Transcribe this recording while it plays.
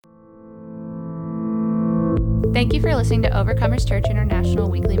Thank you for listening to Overcomers Church International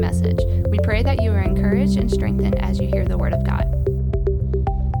Weekly Message. We pray that you are encouraged and strengthened as you hear the Word of God.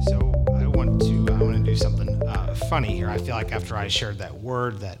 So I want to do something funny here. I feel like after I shared that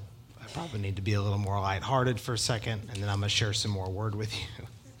word that I probably need to be a little more lighthearted for a second, and then I'm going to share some more word with you.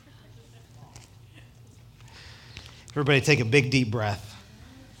 Everybody take a big deep breath.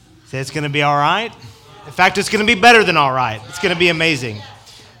 Say it's going to be all right. In fact, it's going to be better than all right. It's going to be amazing.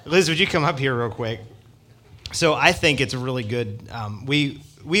 Liz, would you come up here real quick? So I think it's really good. We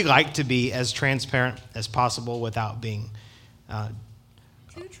like to be as transparent as possible without being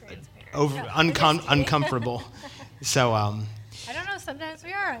Too transparent. Uncomfortable. So I don't know. Sometimes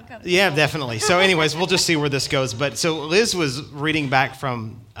we are uncomfortable. yeah, definitely. So anyways, we'll just see where this goes. But so Liz was reading back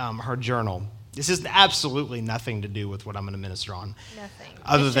from her journal. This has absolutely nothing to do with what I'm going to minister on. Nothing.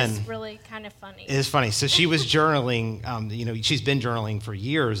 It's just really kind of funny. It is funny. So she was journaling. She's been journaling for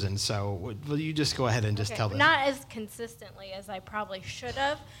years, and so will you just go ahead and just tell them? Not as consistently as I probably should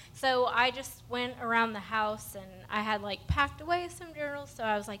have. So I just went around the house, and I had packed away some journals. So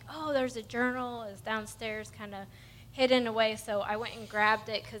I was like, oh, there's a journal. It's downstairs, kind of hidden away. So I went and grabbed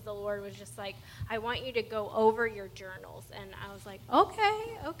it because the Lord was just like, I want you to go over your journals. And I was like,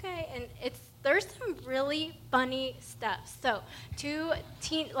 okay. And there's some really funny stuff. So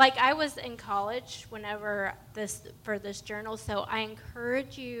I was in college for this journal. So I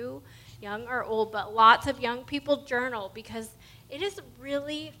encourage you, young or old, but lots of young people journal because it is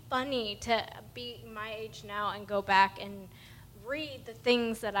really funny to be my age now and go back and read the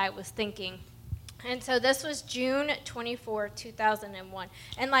things that I was thinking. And so this was June 24, 2001.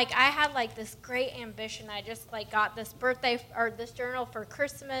 And I had this great ambition. I just got this this journal for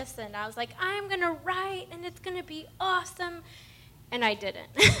Christmas, and I was like, I'm going to write and it's going to be awesome. And I didn't.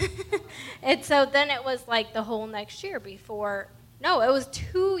 And so then it was the whole next year it was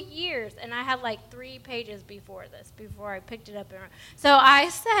 2 years, and I had 3 pages before I picked it up. So I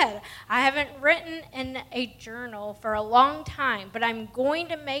said, I haven't written in a journal for a long time, but I'm going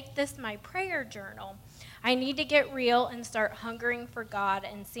to make this my prayer journal. I need to get real and start hungering for God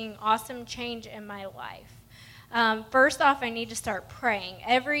and seeing awesome change in my life. First off, I need to start praying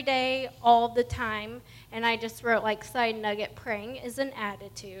every day, all the time, and I just wrote side nugget, praying is an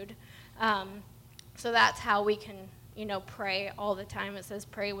attitude. So that's how we can pray all the time. It says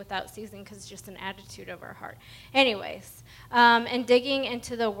pray without ceasing because it's just an attitude of our heart. Anyways, and digging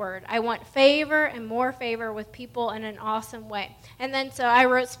into the Word. I want favor and more favor with people in an awesome way. And then so I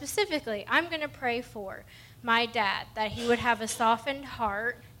wrote specifically, I'm going to pray for my dad, that he would have a softened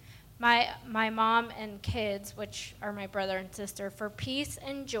heart, my mom and kids, which are my brother and sister, for peace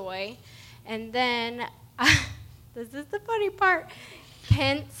and joy. And then, this is the funny part,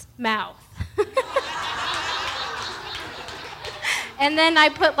 Kent's mouth. And then I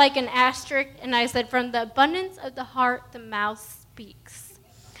put an asterisk, and I said, from the abundance of the heart, the mouth speaks.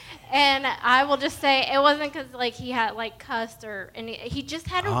 And I will just say, it wasn't because he had cussed or anything. He just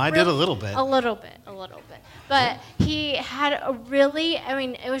had I did a little bit. A little bit. But he had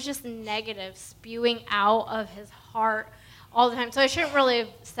it was just negative spewing out of his heart all the time. So I shouldn't really have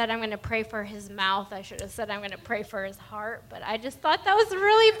said I'm going to pray for his mouth. I should have said I'm going to pray for his heart. But I just thought that was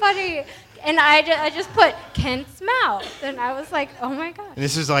really funny. And I just put Kent's mouth. And I was like, oh, my gosh. And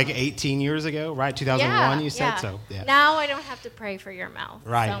this was 18 years ago, right? 2001, you said? Yeah. So, yeah. Now I don't have to pray for your mouth.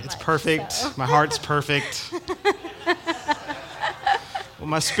 Right. So it's much, perfect. so. My heart's perfect. Well,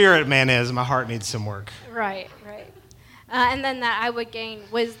 my spirit man is. My heart needs some work. Right. And then that I would gain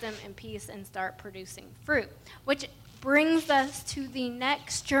wisdom and peace and start producing fruit, which brings us to the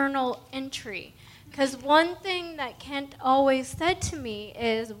next journal entry. Because one thing that Kent always said to me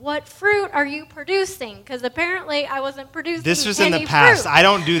is, what fruit are you producing? Because apparently I wasn't producing any fruit. This was in the past. I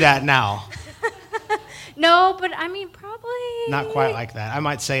don't do that now. No, but probably. Not quite like that. I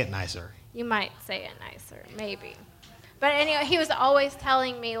might say it nicer. You might say it nicer, maybe. But anyway, he was always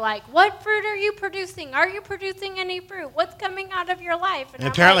telling me, what fruit are you producing? Are you producing any fruit? What's coming out of your life? And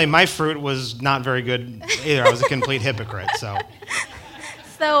apparently my fruit was not very good either. I was a complete hypocrite, so.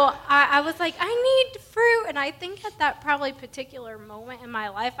 So I was like, I need fruit. And I think at that probably particular moment in my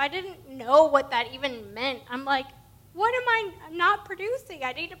life, I didn't know what that even meant. I'm like, what am I not producing?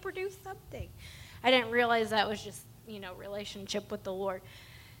 I need to produce something. I didn't realize that was just, relationship with the Lord.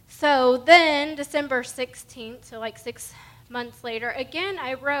 So then, December 16th, so 6 months later, again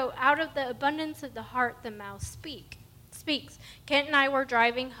I wrote, out of the abundance of the heart, the mouth speaks. Kent and I were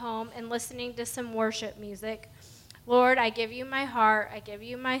driving home and listening to some worship music. Lord, I give you my heart, I give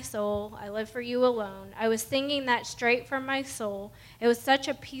you my soul, I live for you alone. I was singing that straight from my soul. It was such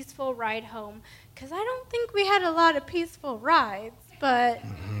a peaceful ride home, because I don't think we had a lot of peaceful rides. but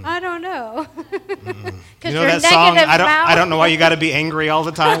I don't know. You know that song, I don't know why you got to be angry all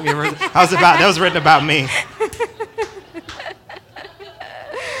the time? That was written about me.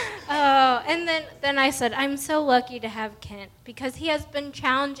 Oh, and then I said, I'm so lucky to have Kent because he has been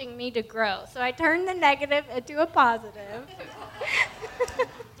challenging me to grow. So I turned the negative into a positive.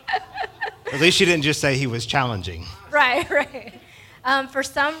 At least you didn't just say he was challenging. Right. For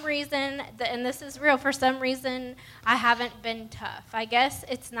some reason, and this is real, for some reason, I haven't been tough. I guess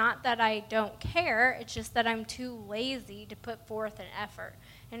it's not that I don't care, it's just that I'm too lazy to put forth an effort.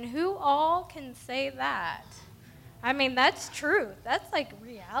 And who all can say that? I mean, that's truth. That's like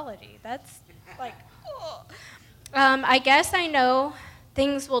reality. That's like, oh. I guess I know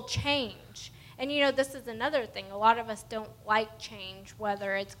things will change. And this is another thing. A lot of us don't like change,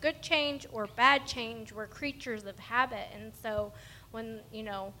 whether it's good change or bad change. We're creatures of habit. And so when,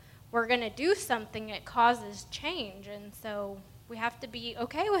 we're going to do something, it causes change. And so we have to be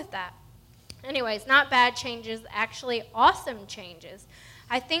okay with that. Anyways, not bad changes, actually awesome changes.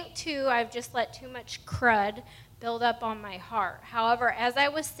 I think, too, I've just let too much crud build up on my heart. However, as I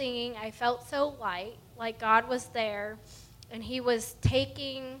was singing, I felt so light, like God was there, and he was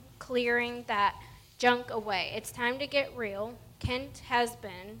clearing that junk away. It's time to get real. Kent has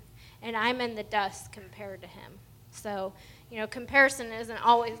been, and I'm in the dust compared to him. So, comparison isn't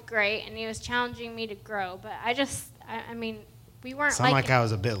always great, and he was challenging me to grow. But I mean, we weren't Sound like I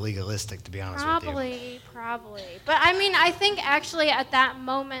was a bit legalistic, to be honest with you. Probably. But I mean, I think actually at that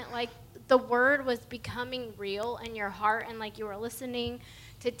moment, like, the word was becoming real in your heart, and like you were listening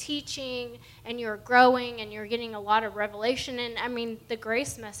to teaching, and you were growing, and you were getting a lot of revelation. And I mean, the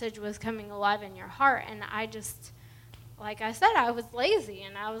grace message was coming alive in your heart. And I just, like I said, I was lazy,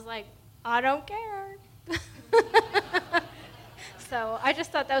 and I was like, I don't care. So I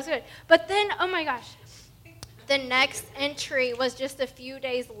just thought that was good. But then, oh my gosh, the next entry was just a few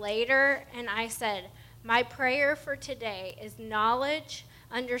days later, and I said, my prayer for today is knowledge,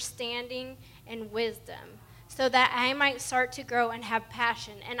 understanding, and wisdom, so that I might start to grow and have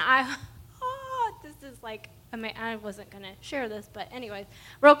passion. And this is like, I wasn't going to share this, but anyways,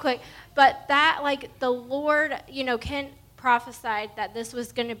 real quick. But that, like, the Lord, Kent prophesied that this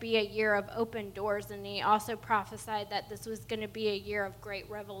was going to be a year of open doors, and he also prophesied that this was going to be a year of great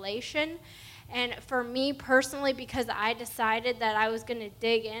revelation. And for me personally, because I decided that I was going to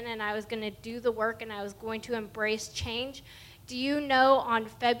dig in and I was going to do the work and I was going to embrace change, do you know on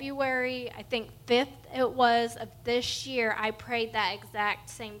February, I think 5th it was, of this year, I prayed that exact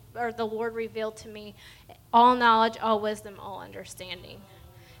same, or the Lord revealed to me, all knowledge, all wisdom, all understanding.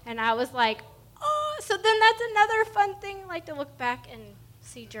 And I was like, oh, so then that's another fun thing, like to look back and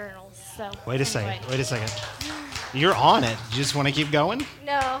see journals. So Wait a second. You're on it. You just want to keep going?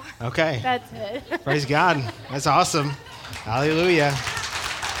 No. Okay. That's it. Praise God. That's awesome. Hallelujah.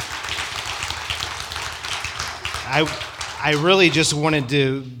 I really just wanted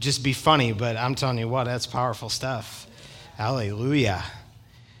to just be funny, but I'm telling you what, that's powerful stuff. Hallelujah.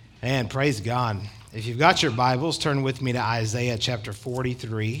 And praise God. If you've got your Bibles, turn with me to Isaiah chapter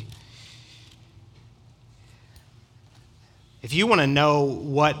 43. If you want to know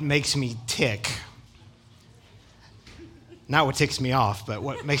what makes me tick, not what ticks me off, but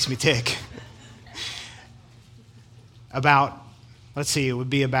what makes me tick, it would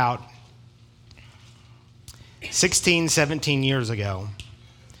be about 16, 17 years ago.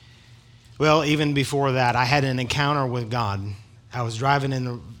 Well, even before that, I had an encounter with God. I was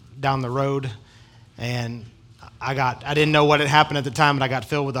driving down the road, and I didn't know what had happened at the time, but I got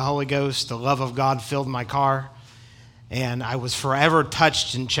filled with the Holy Ghost. The love of God filled my car, and I was forever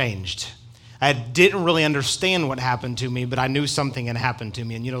touched and changed. I didn't really understand what happened to me, but I knew something had happened to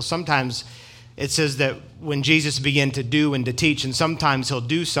me. And sometimes it says that when Jesus began to do and to teach, and sometimes he'll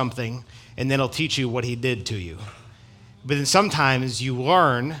do something, and then he'll teach you what he did to you. But then sometimes you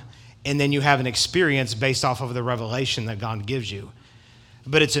learn, and then you have an experience based off of the revelation that God gives you.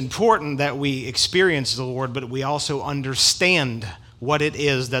 But it's important that we experience the Lord, but we also understand what it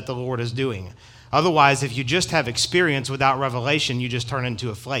is that the Lord is doing. Otherwise, if you just have experience without revelation, you just turn into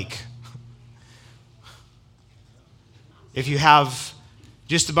a flake. If you have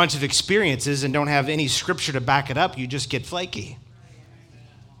just a bunch of experiences and don't have any scripture to back it up, you just get flaky.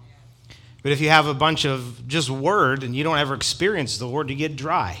 But if you have a bunch of just word and you don't ever experience the Lord, you get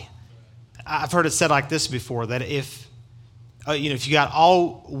dry. I've heard it said like this before, that if you got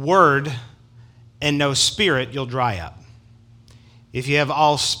all word and no spirit, you'll dry up. If you have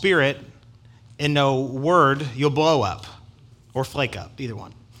all spirit and no word, you'll blow up or flake up, either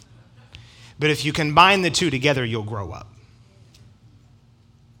one. But if you combine the two together, you'll grow up.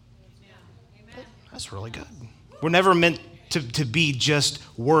 That's really good. We're never meant to be just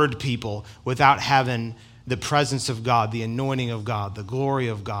word people without having the presence of God, the anointing of God, the glory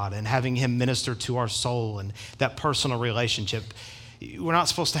of God, and having him minister to our soul and that personal relationship. We're not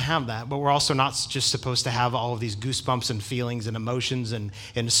supposed to have that, but we're also not just supposed to have all of these goosebumps and feelings and emotions and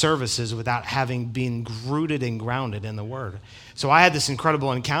services without having been rooted and grounded in the Word. So I had this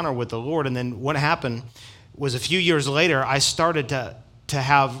incredible encounter with the Lord, and then what happened was a few years later, I started to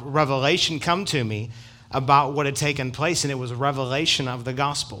have revelation come to me about what had taken place, and it was a revelation of the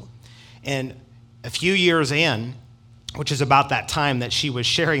gospel. And a few years in, which is about that time that she was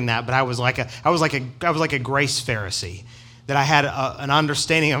sharing that, but I was like a grace Pharisee. That I had an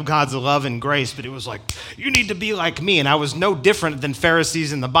understanding of God's love and grace, but it was like, you need to be like me. And I was no different than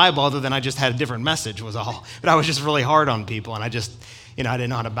Pharisees in the Bible, other than I just had a different message was all. But I was just really hard on people, and I just, I didn't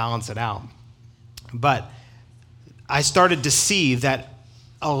know how to balance it out. But I started to see that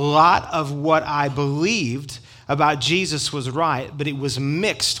a lot of what I believed about Jesus was right, but it was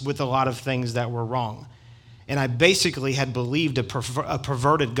mixed with a lot of things that were wrong. And I basically had believed a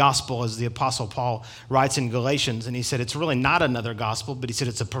perverted gospel, as the Apostle Paul writes in Galatians. And he said, it's really not another gospel, but he said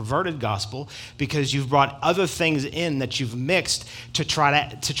it's a perverted gospel because you've brought other things in that you've mixed to try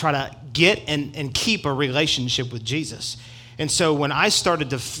to get and keep a relationship with Jesus. And so when I started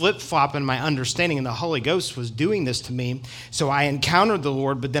to flip-flop in my understanding, and the Holy Ghost was doing this to me, so I encountered the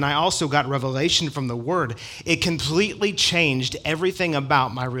Lord, but then I also got revelation from the Word. It completely changed everything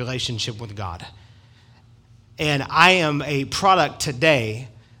about my relationship with God. And I am a product today.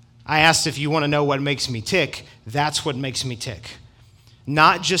 I asked if you want to know what makes me tick. That's what makes me tick.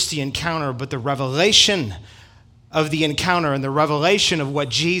 Not just the encounter, but the revelation of the encounter and the revelation of what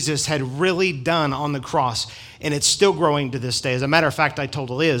Jesus had really done on the cross. And it's still growing to this day. As a matter of fact, I told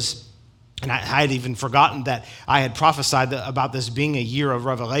Liz, and I had even forgotten that I had prophesied about this being a year of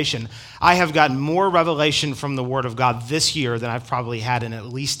revelation. I have gotten more revelation from the Word of God this year than I've probably had in at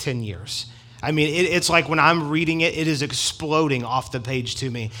least 10 years. I mean, it's like when I'm reading it, it is exploding off the page to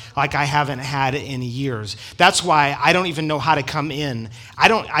me like I haven't had it in years. That's why I don't even know how to come in. I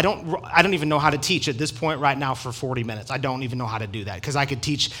don't even know how to teach at this point right now for 40 minutes. I don't even know how to do that because I could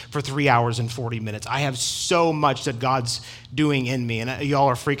teach for 3 hours and 40 minutes. I have so much that God's doing in me, and y'all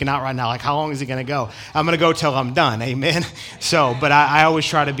are freaking out right now. Like, how long is it going to go? I'm going to go till I'm done. Amen. So, but I always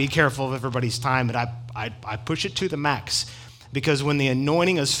try to be careful of everybody's time, and I push it to the max. Because when the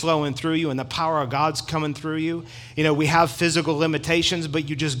anointing is flowing through you and the power of God's coming through you, we have physical limitations, but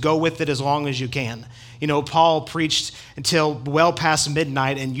you just go with it as long as you can. Paul preached until well past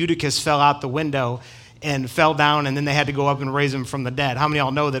midnight, and Eutychus fell out the window and fell down, and then they had to go up and raise him from the dead. How many of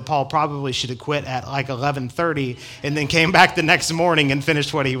y'all know that Paul probably should have quit at like 11:30 and then came back the next morning and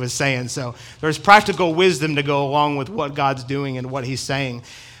finished what he was saying? So there's practical wisdom to go along with what God's doing and what he's saying.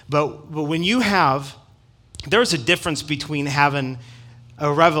 But when you have... There's a difference between having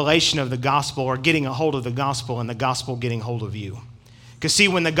a revelation of the gospel or getting a hold of the gospel and the gospel getting hold of you. Because see,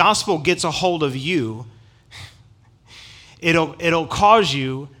 when the gospel gets a hold of you, it'll cause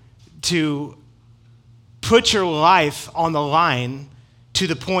you to put your life on the line to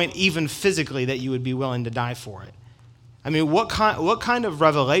the point even physically that you would be willing to die for it. I mean, what kind of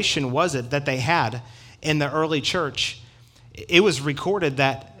revelation was it that they had in the early church? It was recorded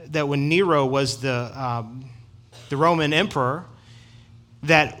that when Nero was the Roman emperor,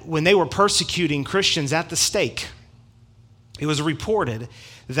 that when they were persecuting Christians at the stake, it was reported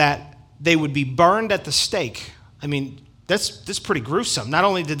that they would be burned at the stake. I mean, that's pretty gruesome. Not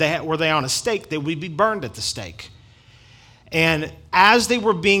only were they on a stake, they would be burned at the stake. And as they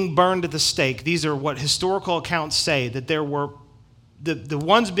were being burned at the stake, these are what historical accounts say, that there were the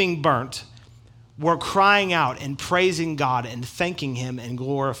ones being burnt were crying out and praising God and thanking him and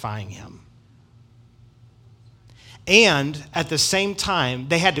glorifying him. And at the same time,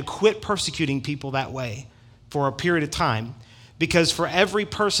 they had to quit persecuting people that way for a period of time, because for every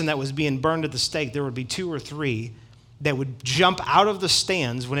person that was being burned at the stake, there would be 2 or 3 that would jump out of the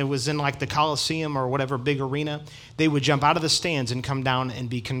stands when it was in like the Colosseum or whatever big arena. They would jump out of the stands and come down and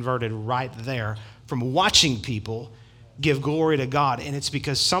be converted right there from watching people give glory to God. And it's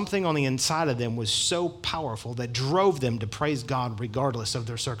because something on the inside of them was so powerful that drove them to praise God regardless of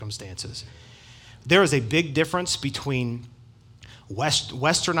their circumstances. There is a big difference between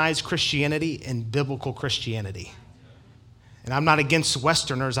westernized Christianity and biblical Christianity. And I'm not against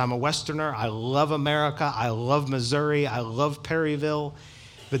Westerners. I'm a Westerner. I love America. I love Missouri. I love Perryville.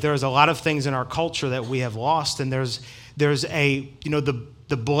 But there's a lot of things in our culture that we have lost. And there's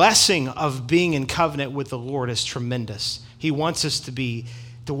the blessing of being in covenant with the Lord is tremendous. He wants us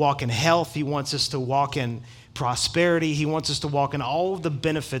to walk in health. He wants us to walk in prosperity. He wants us to walk in all of the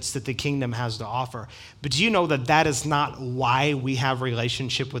benefits that the kingdom has to offer. But do you know that that is not why we have a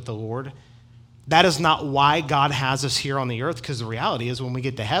relationship with the Lord? That is not why God has us here on the earth, because the reality is when we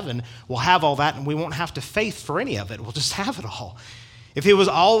get to heaven, we'll have all that and we won't have to faith for any of it. We'll just have it all. If it was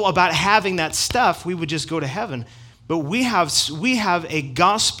all about having that stuff, we would just go to heaven. But we have a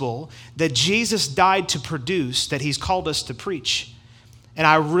gospel that Jesus died to produce, that he's called us to preach. And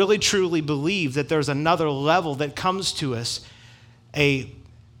I really, truly believe that there's another level that comes to us, a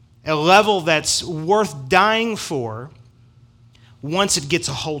level that's worth dying for once it gets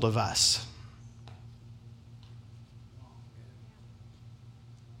a hold of us.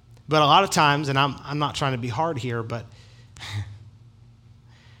 But a lot of times, and I'm not trying to be hard here, but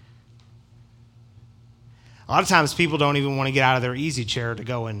a lot of times people don't even want to get out of their easy chair to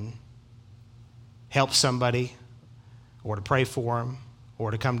go and help somebody or to pray for them or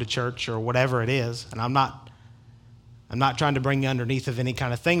to come to church or whatever it is. And I'm not trying to bring you underneath of any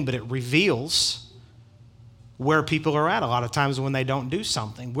kind of thing, but it reveals where people are at a lot of times when they don't do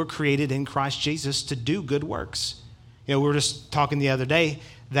something. We're created in Christ Jesus to do good works. You know, we were just talking the other day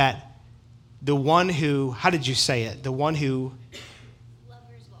that the one who, how did you say it? The one who...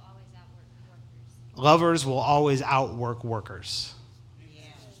 Lovers will always outwork workers. Yeah.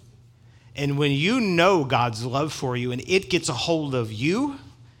 And when you know God's love for you and it gets a hold of you,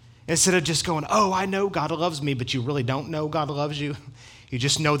 instead of just going, oh, I know God loves me, but you really don't know God loves you. You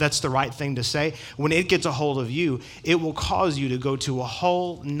just know that's the right thing to say. When it gets a hold of you, it will cause you to go to a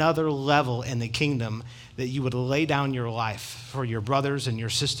whole nother level in the kingdom, that you would lay down your life for your brothers and your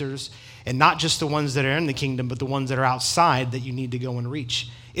sisters, and not just the ones that are in the kingdom, but the ones that are outside that you need to go and reach.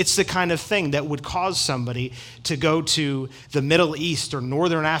 It's the kind of thing that would cause somebody to go to the Middle East or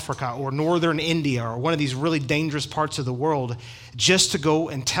Northern Africa or Northern India or one of these really dangerous parts of the world just to go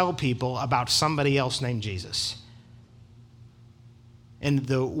and tell people about somebody else named Jesus. And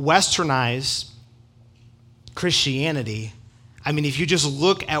the westernized Christianity, I mean, if you just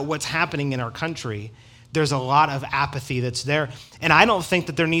look at what's happening in our country, there's a lot of apathy that's there. And I don't think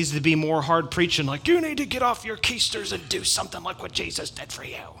that there needs to be more hard preaching, like, you need to get off your keisters and do something like what Jesus did for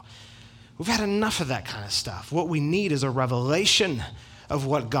you. We've had enough of that kind of stuff. What we need is a revelation of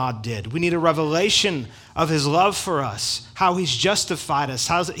what God did. We need a revelation of his love for us, how he's justified us,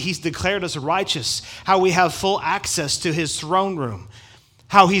 how he's declared us righteous, how we have full access to his throne room,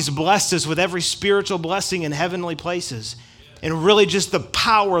 how he's blessed us with every spiritual blessing in heavenly places. And really just the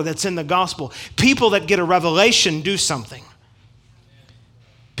power that's in the gospel. People that get a revelation do something.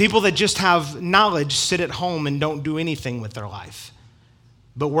 People that just have knowledge sit at home and don't do anything with their life.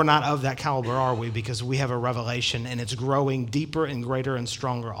 But we're not of that caliber, are we? Because we have a revelation and it's growing deeper and greater and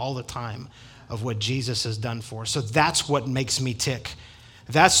stronger all the time of what Jesus has done for us. So that's what makes me tick.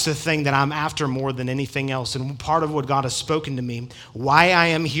 That's the thing that I'm after more than anything else. And part of what God has spoken to me, why I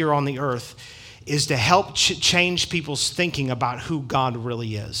am here on the earth, is to help change people's thinking about who God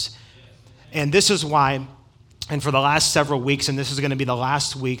really is. And this is why, and for the last several weeks, and this is going to be the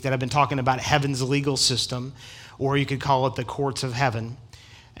last week, that I've been talking about heaven's legal system, or you could call it the courts of heaven.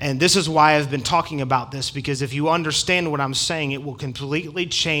 And this is why I've been talking about this, because if you understand what I'm saying, it will completely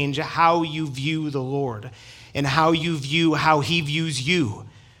change how you view the Lord and how you view how he views you.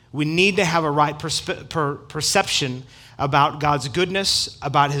 We need to have a right perception about God's goodness,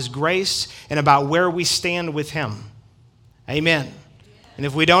 about his grace, and about where we stand with him. Amen. And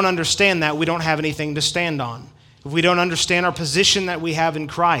if we don't understand that, we don't have anything to stand on. If we don't understand our position that we have in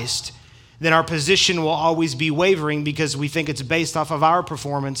Christ, then our position will always be wavering because we think it's based off of our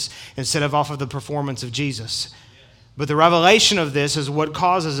performance instead of off of the performance of Jesus. But the revelation of this is what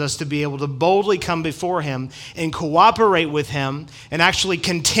causes us to be able to boldly come before him and cooperate with him and actually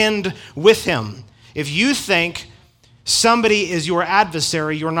contend with him. If you think somebody is your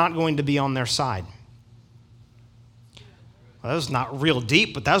adversary, you're not going to be on their side. Well, that was not real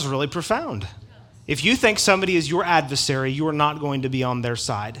deep, but that was really profound. If you think somebody is your adversary, you are not going to be on their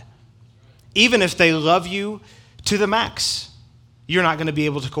side. Even if they love you to the max, you're not going to be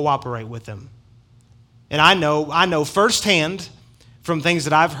able to cooperate with them. And I know firsthand from things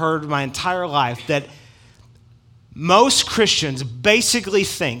that I've heard my entire life that most Christians basically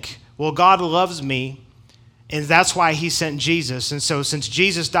think, well, God loves me, and that's why he sent Jesus. And so since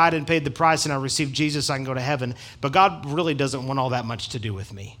Jesus died and paid the price and I received Jesus, I can go to heaven. But God really doesn't want all that much to do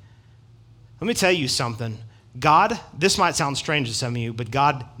with me. Let me tell you something. God, this might sound strange to some of you, but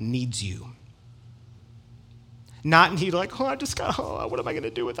God needs you. Not he like, what am I going to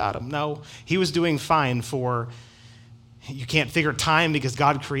do without him? No, he was doing fine for, you can't figure time because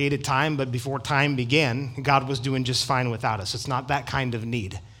God created time, but before time began, God was doing just fine without us. It's not that kind of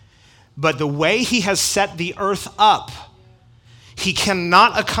need. But the way he has set the earth up, he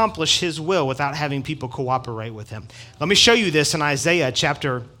cannot accomplish his will without having people cooperate with him. Let me show you this in Isaiah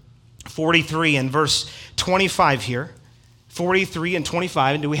chapter 43 and verse 25 here. 43 and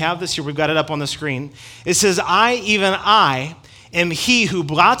 25. And do we have this here? We've got it up on the screen. It says, I, even I, am he who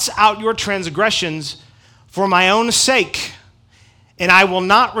blots out your transgressions for my own sake, and I will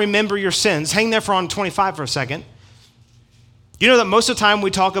not remember your sins. Hang there on 25 for a second. You know that most of the time we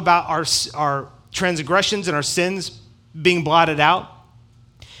talk about our transgressions and our sins being blotted out,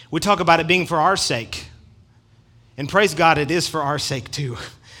 we talk about it being for our sake. And praise God, it is for our sake too.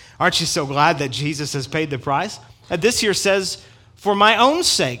 Aren't you so glad that Jesus has paid the price? This here says, for my own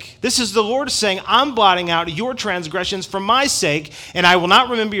sake. This is the Lord saying, I'm blotting out your transgressions for my sake, and I will not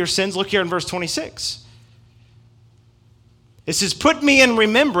remember your sins. Look here in verse 26. It says, put me in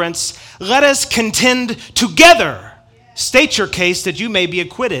remembrance, let us contend together. State your case that you may be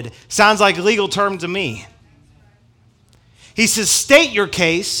acquitted. Sounds like a legal term to me. He says, state your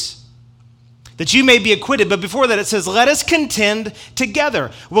case that you may be acquitted. But before that, it says, let us contend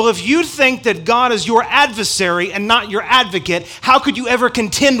together. Well, if you think that God is your adversary and not your advocate, how could you ever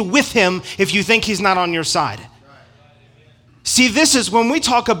contend with him if you think he's not on your side? See, this is when we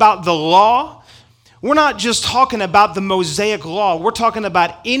talk about the law, we're not just talking about the Mosaic law. We're talking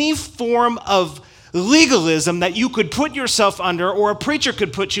about any form of legalism that you could put yourself under, or a preacher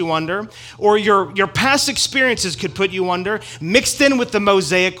could put you under, or your past experiences could put you under, mixed in with the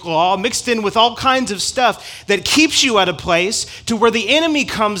Mosaic law, mixed in with all kinds of stuff that keeps you at a place to where the enemy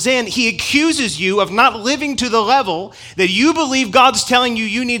comes in. He accuses you of not living to the level that you believe God's telling you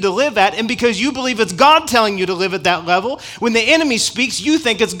you need to live at, and because you believe it's God telling you to live at that level, when the enemy speaks, you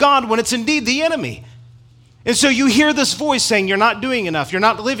think it's God when it's indeed the enemy. And so you hear this voice saying, you're not doing enough, you're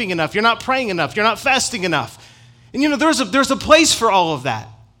not living enough, you're not praying enough, you're not fasting enough. And you know, there's a place for all of that.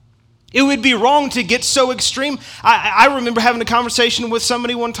 It would be wrong to get so extreme. I remember having a conversation with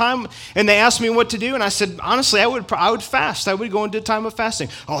somebody one time, and they asked me what to do, and I said, honestly, I would fast. I would go into a time of fasting.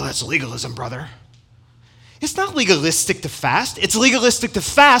 Oh, that's legalism, brother. It's not legalistic to fast. It's legalistic to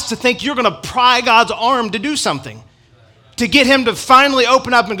fast to think you're going to pry God's arm to do something. To get him to finally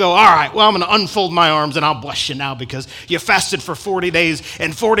open up and go, all right, well, I'm going to unfold my arms and I'll bless you now because you fasted for 40 days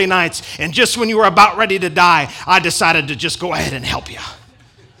and 40 nights, and just when you were about ready to die, I decided to just go ahead and help you.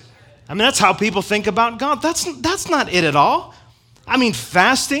 I mean, that's how people think about God. That's not it at all. I mean,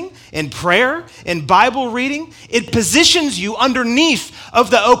 fasting and prayer and Bible reading, it positions you underneath of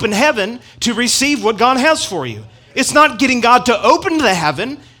the open heaven to receive what God has for you. It's not getting God to open the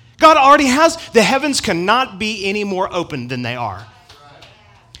heaven. God already has. The heavens cannot be any more open than they are.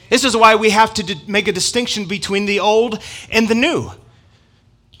 This is why we have to make a distinction between the old and the new.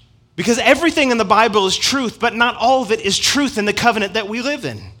 Because everything in the Bible is truth, but not all of it is truth in the covenant that we live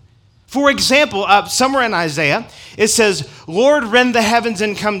in. For example, somewhere in Isaiah, it says, Lord, rend the heavens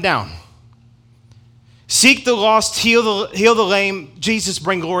and come down. Seek the lost, heal the lame, Jesus,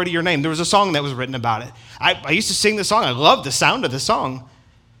 bring glory to your name. There was a song that was written about it. I used to sing the song. I loved the sound of the song.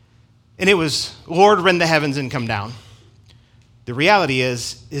 And it was, Lord, rend the heavens and come down. The reality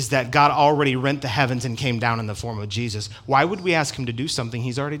is that God already rent the heavens and came down in the form of Jesus. Why would we ask him to do something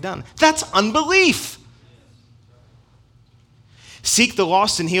he's already done? That's unbelief. Seek the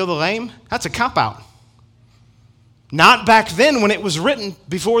lost and heal the lame? That's a cop-out. Not back then when it was written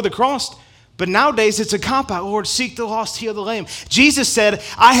before the cross, but nowadays it's a cop-out. Lord, seek the lost, heal the lame. Jesus said,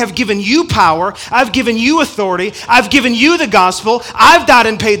 I have given you power. I've given you authority. I've given you the gospel. I've died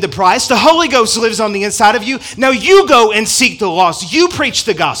and paid the price. The Holy Ghost lives on the inside of you. Now you go and seek the lost. You preach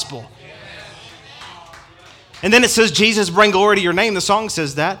the gospel. And then it says, Jesus, bring glory to your name. The song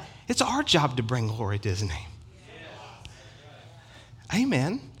says that. It's our job to bring glory to his name.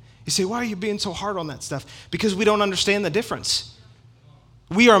 Amen. You say, why are you being so hard on that stuff? Because we don't understand the difference.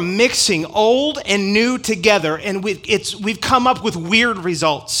 We are mixing old and new together, and we've come up with weird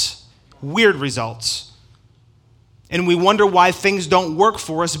results. Weird results. And we wonder why things don't work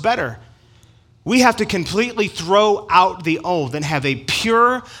for us better. We have to completely throw out the old and have a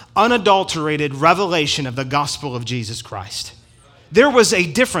pure, unadulterated revelation of the gospel of Jesus Christ. There was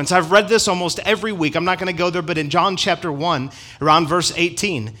a difference. I've read this almost every week. I'm not going to go there, but in John chapter 1, around verse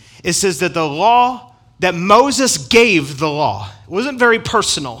 18, it says that the law, that Moses gave the law. It wasn't very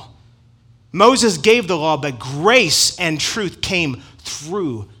personal. Moses gave the law, but grace and truth came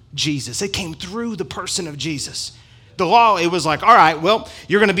through Jesus. It came through the person of Jesus. The law, it was like, all right, well,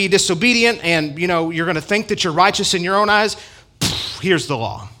 you're going to be disobedient and, you're going to think that you're righteous in your own eyes. Here's the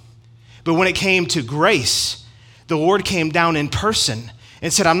law. But when it came to grace, the Lord came down in person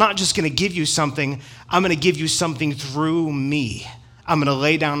and said, I'm not just going to give you something. I'm going to give you something through me. I'm going to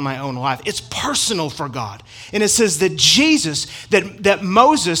lay down my own life. It's personal for God. And it says that Jesus, that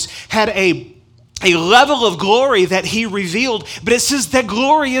Moses had a level of glory that he revealed, but it says that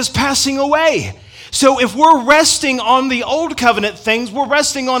glory is passing away. So if we're resting on the old covenant things, we're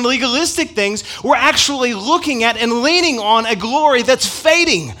resting on legalistic things, we're actually looking at and leaning on a glory that's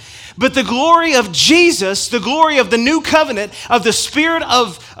fading. But the glory of Jesus, the glory of the new covenant, of the spirit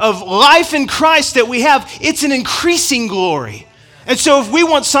of life in Christ that we have, it's an increasing glory. And so if we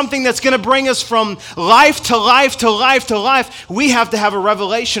want something that's going to bring us from life to life to life to life, we have to have a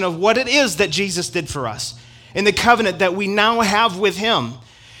revelation of what it is that Jesus did for us in the covenant that we now have with him.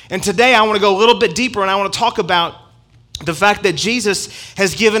 And today I want to go a little bit deeper, and I want to talk about the fact that Jesus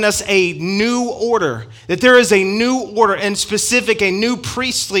has given us a new order, that there is a new order, and specific, a new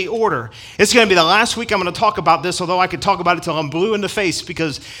priestly order. It's going to be the last week I'm going to talk about this, although I could talk about it till I'm blue in the face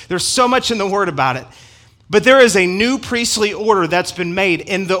because there's so much in the Word about it. But there is a new priestly order that's been made,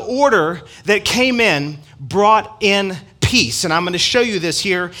 and the order that came in brought in peace. And I'm going to show you this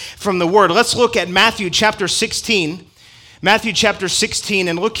here from the Word. Let's look at Matthew chapter 16. Matthew chapter 16,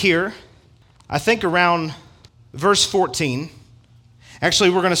 and look here, I think around verse 14.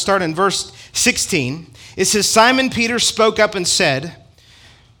 Actually, we're going to start in verse 16. It says, Simon Peter spoke up and said,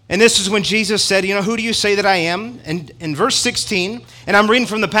 and this is when Jesus said, who do you say that I am? And in verse 16, and I'm reading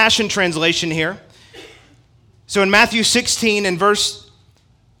from the Passion Translation here. So in Matthew 16 and verse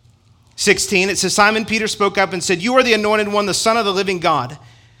 16, it says, Simon Peter spoke up and said, you are the anointed one, the Son of the living God.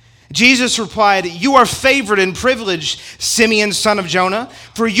 Jesus replied, you are favored and privileged, Simeon, son of Jonah,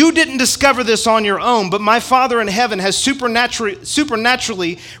 for you didn't discover this on your own, but my Father in heaven has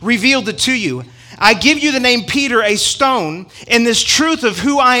supernaturally revealed it to you. I give you the name Peter, a stone, and this truth of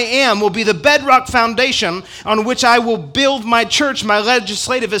who I am will be the bedrock foundation on which I will build my church, my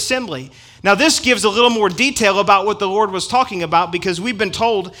legislative assembly. Now, this gives a little more detail about what the Lord was talking about, because we've been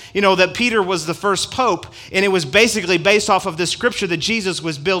told, that Peter was the first pope, and it was basically based off of this scripture that Jesus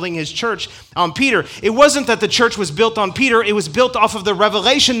was building his church on Peter. It wasn't that the church was built on Peter, it was built off of the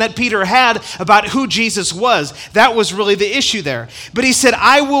revelation that Peter had about who Jesus was. That was really the issue there. But he said,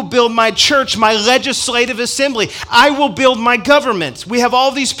 I will build my church, my legislative assembly. I will build my government. We have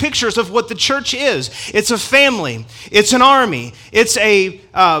all these pictures of what the church is. It's a family. It's an army. It's a...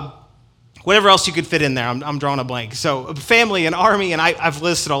 whatever else you could fit in there, I'm drawing a blank. So a family, an army, and I've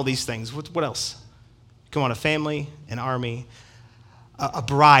listed all these things. What else? Come on, a family, an army, a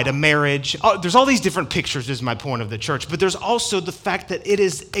bride, a marriage. Oh, there's all these different pictures is my point of the church. But there's also the fact that it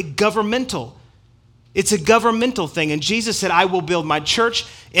is it's a governmental thing. And Jesus said, I will build my church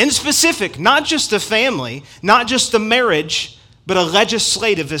in specific, not just a family, not just a marriage, but a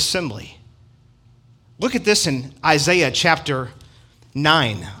legislative assembly. Look at this in Isaiah chapter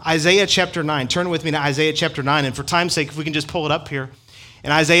 9. Isaiah chapter 9. Turn with me to Isaiah chapter 9. And for time's sake, if we can just pull it up here.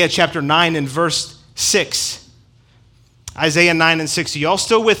 In Isaiah chapter 9 and verse 6. Isaiah 9 and 6. Are you all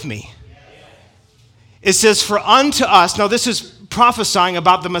still with me? It says, for unto us, now this is prophesying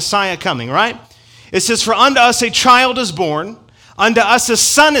about the Messiah coming, right? It says, for unto us a child is born, unto us a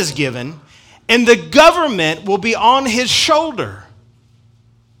son is given, and the government will be on his shoulder.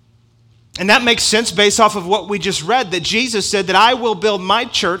 And that makes sense based off of what we just read, that Jesus said that I will build my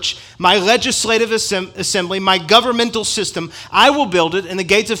church, my legislative assembly, my governmental system. I will build it, and the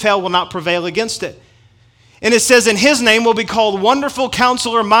gates of hell will not prevail against it. And it says, in his name will be called Wonderful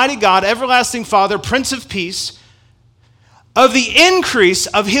Counselor, Mighty God, Everlasting Father, Prince of Peace. Of the increase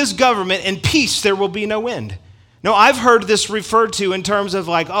of his government and peace there will be no end. Now, I've heard this referred to in terms of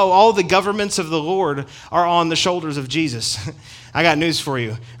like, all the governments of the Lord are on the shoulders of Jesus. I got news for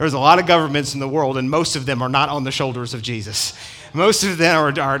you. There's a lot of governments in the world, and most of them are not on the shoulders of Jesus. Most of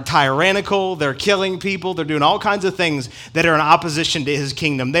them are tyrannical. They're killing people. They're doing all kinds of things that are in opposition to his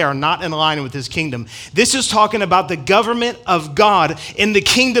kingdom. They are not in line with his kingdom. This is talking about the government of God in the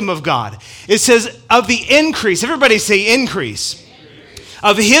kingdom of God. It says, of the increase, everybody say increase,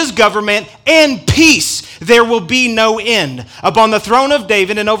 of his government and peace, there will be no end upon the throne of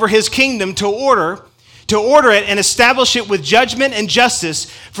David and over his kingdom to order it and establish it with judgment and justice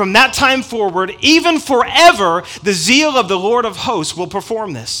from that time forward, even forever. The zeal of the Lord of hosts will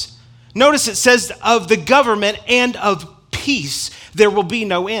perform this. Notice it says of the government and of peace, there will be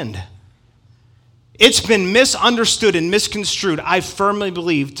no end. It's been misunderstood and misconstrued, I firmly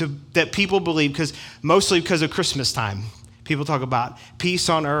believe, that people believe, mostly because of Christmas time. People talk about peace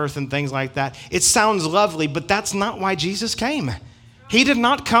on earth and things like that. It sounds lovely, but that's not why Jesus came. He did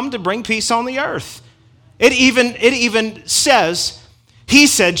not come to bring peace on the earth. It even says,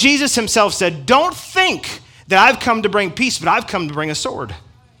 Jesus himself said, don't think that I've come to bring peace, but I've come to bring a sword.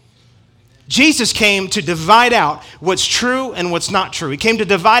 Jesus came to divide out what's true and what's not true. He came to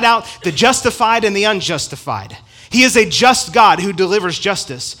divide out the justified and the unjustified. He is a just God who delivers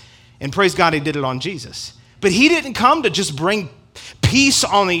justice. And praise God, he did it on Jesus. But he didn't come to just bring peace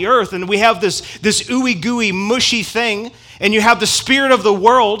on the earth, and we have this ooey gooey mushy thing, and you have the spirit of the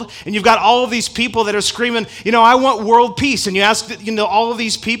world, and you've got all of these people that are screaming, I want world peace. And you ask, all of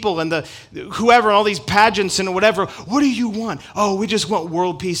these people and whoever, and all these pageants and whatever, what do you want? Oh, we just want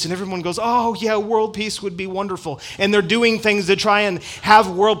world peace. And everyone goes, oh yeah, world peace would be wonderful. And they're doing things to try and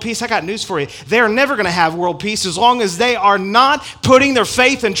have world peace. I got news for you. They are never going to have world peace as long as they are not putting their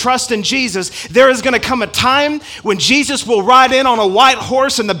faith and trust in Jesus. There is going to come a time when Jesus will ride in on a white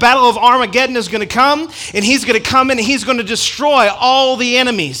horse, and the battle of Armageddon is going to come, and he's going to come in and he's going to destroy all the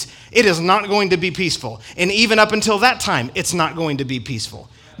enemies. It is not going to be peaceful. And even up until that time, it's not going to be peaceful.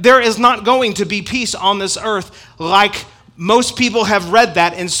 There is not going to be peace on this earth like most people have read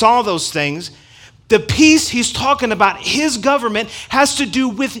that and saw those things. The peace he's talking about, his government, has to do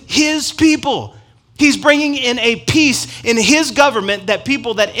with his people. He's bringing in a peace in his government that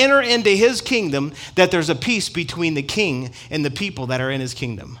people that enter into his kingdom, that there's a peace between the king and the people that are in his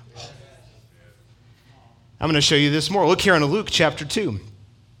kingdom. I'm going to show you this more. Look here in Luke chapter 2.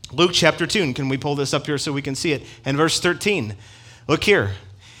 Luke chapter 2. And can we pull this up here so we can see it? And verse 13. Look here.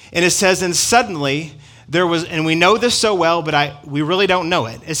 And it says, and suddenly there was, and we know this so well, but we really don't know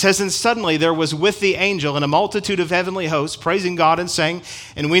it. It says, and suddenly there was with the angel and a multitude of heavenly hosts praising God and saying,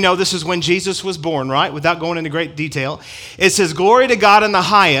 and we know this is when Jesus was born, right? Without going into great detail. It says, glory to God in the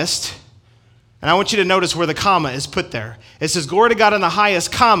highest. And I want you to notice where the comma is put there. It says, glory to God in the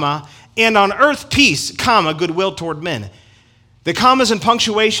highest, comma, and on earth peace, comma, goodwill toward men. The commas and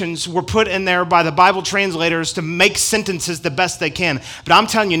punctuations were put in there by the Bible translators to make sentences the best they can. But I'm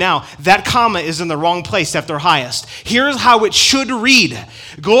telling you now, that comma is in the wrong place after highest. Here's how it should read.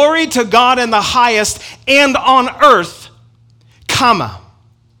 Glory to God in the highest and on earth, comma.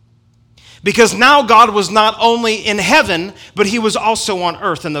 Because now God was not only in heaven, but he was also on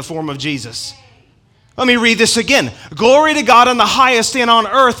earth in the form of Jesus. Let me read this again. Glory to God in the highest and on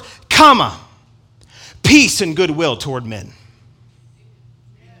earth, comma, peace and goodwill toward men.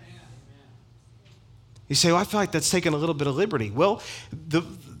 You say, well, I feel like that's taking a little bit of liberty. Well,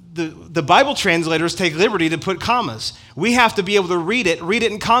 the Bible translators take liberty to put commas. We have to be able to read it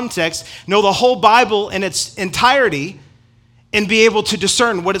in context, know the whole Bible in its entirety, and be able to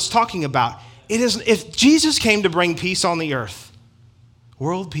discern what it's talking about. If Jesus came to bring peace on the earth,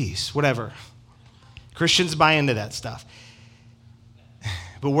 world peace, whatever, Christians buy into that stuff.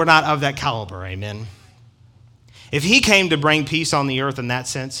 But we're not of that caliber, amen? If he came to bring peace on the earth in that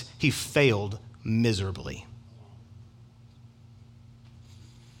sense, he failed miserably.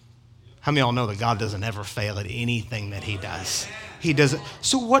 How many of y'all know that God doesn't ever fail at anything that he does? He doesn't.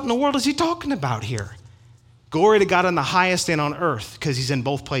 So what in the world is he talking about here? Glory to God on the highest and on earth, because he's in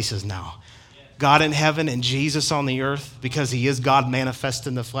both places now. God in heaven and Jesus on the earth, because he is God manifest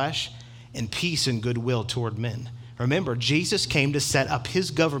in the flesh, and peace and goodwill toward men. Remember, Jesus came to set up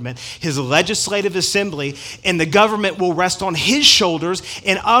his government, his legislative assembly, and the government will rest on his shoulders,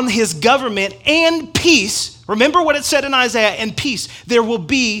 and on his government and peace. Remember what it said in Isaiah, and peace, there will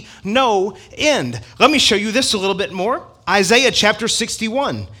be no end. Let me show you this a little bit more. Isaiah chapter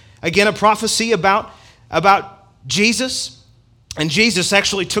 61. Again, a prophecy about Jesus. And Jesus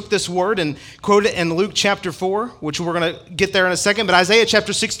actually took this word and quoted it in Luke chapter 4, which we're going to get there in a second. But Isaiah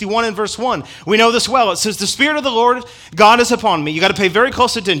chapter 61 and verse 1, we know this well. It says, the Spirit of the Lord God is upon me. You got to pay very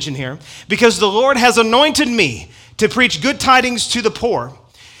close attention here. Because the Lord has anointed me to preach good tidings to the poor.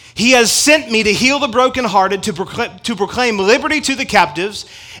 He has sent me to heal the brokenhearted, to proclaim liberty to the captives,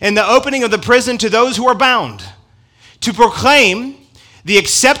 and the opening of the prison to those who are bound. To proclaim the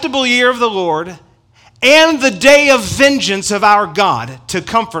acceptable year of the Lord, and the day of vengeance of our God, to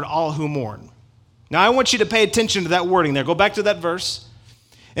comfort all who mourn. Now I want you to pay attention to that wording there. Go back to that verse.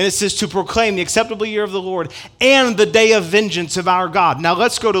 And it says to proclaim the acceptable year of the Lord and the day of vengeance of our God. Now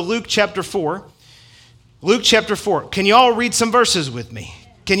let's go to Luke chapter 4. Luke chapter 4. Can you all read some verses with me?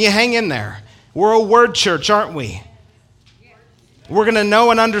 Can you hang in there? We're a word church, aren't we? We're going to know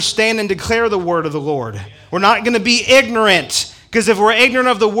and understand and declare the word of the Lord. We're not going to be ignorant. Because if we're ignorant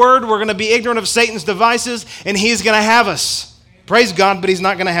of the word, we're going to be ignorant of Satan's devices, and he's going to have us. Praise God, but he's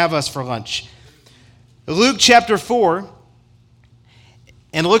not going to have us for lunch. Luke chapter 4,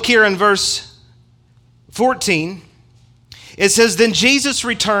 and look here in verse 14. It says, then Jesus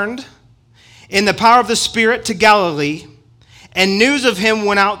returned in the power of the Spirit to Galilee, and news of him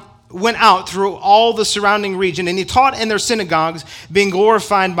went out through all the surrounding region, and he taught in their synagogues, being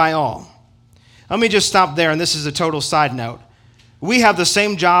glorified by all. Let me just stop there, and this is a total side note. We have the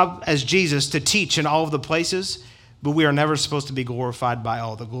same job as Jesus to teach in all of the places, but we are never supposed to be glorified by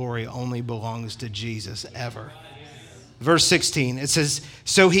all. The glory only belongs to Jesus ever. Verse 16, it says,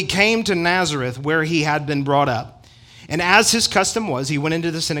 "So he came to Nazareth where he had been brought up. And as his custom was, he went into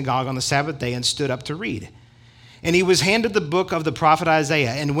the synagogue on the Sabbath day and stood up to read. And he was handed the book of the prophet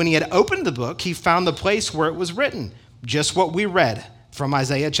Isaiah. And when he had opened the book, he found the place where it was written, just what we read from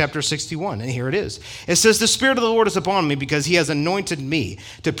Isaiah chapter 61. And here it is. It says, 'The Spirit of the Lord is upon me because he has anointed me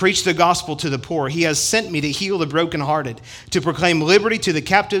to preach the gospel to the poor. He has sent me to heal the brokenhearted, to proclaim liberty to the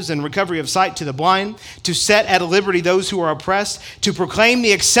captives and recovery of sight to the blind, to set at liberty those who are oppressed, to proclaim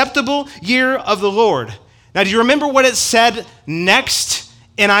the acceptable year of the Lord.'" Now, do you remember what it said next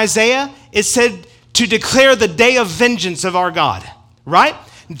in Isaiah? It said to declare the day of vengeance of our God, right?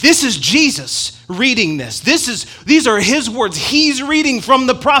 This is Jesus reading this. These are his words. He's reading from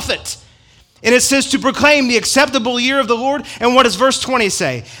the prophet. And it says to proclaim the acceptable year of the Lord. And what does verse 20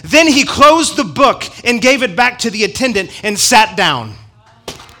 say? "Then he closed the book and gave it back to the attendant and sat down."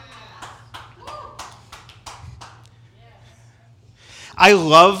 I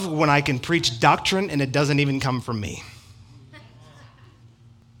love when I can preach doctrine and it doesn't even come from me.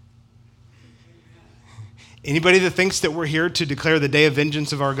 Anybody that thinks that we're here to declare the day of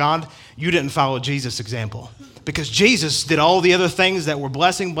vengeance of our God, you didn't follow Jesus' example. Because Jesus did all the other things that were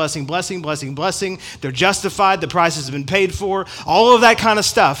blessing. They're justified. The price has been paid for. All of that kind of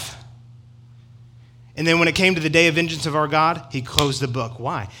stuff. And then when it came to the day of vengeance of our God, he closed the book.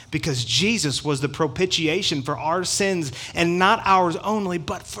 Why? Because Jesus was the propitiation for our sins, and not ours only,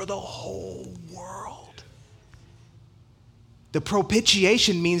 but for the whole world. The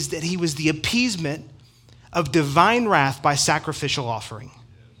propitiation means that he was the appeasement of divine wrath by sacrificial offering.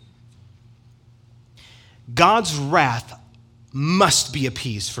 God's wrath must be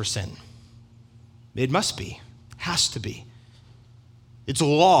appeased for sin. It must be, has to be. It's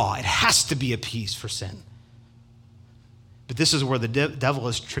law. It has to be appeased for sin. But this is where the devil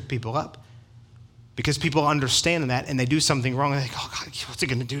has tricked people up, because people understand that and they do something wrong and they think, "Oh God, what's it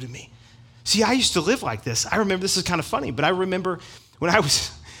going to do to me?" See, I used to live like this. I remember, this is kind of funny, but I remember when I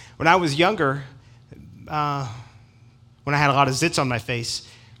was younger, when I had a lot of zits on my face,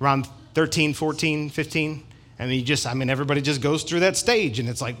 around 13, 14, 15. Everybody just goes through that stage, and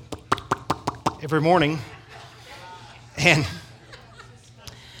it's like every morning. And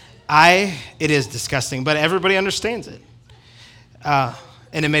it is disgusting, but everybody understands it. And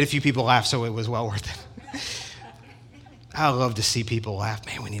it made a few people laugh, so it was well worth it. I love to see people laugh.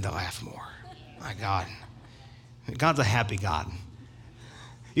 Man, we need to laugh more. My God. God's a happy God.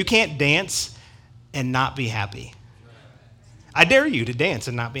 You can't dance and not be happy. I dare you to dance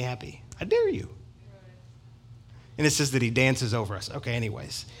and not be happy. I dare you. And it says that he dances over us. Okay,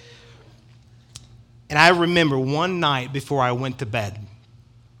 anyways. And I remember one night before I went to bed,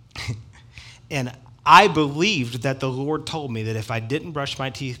 and I believed that the Lord told me that if I didn't brush my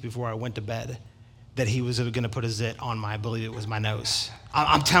teeth before I went to bed, that he was going to put a zit on I believe it was my nose.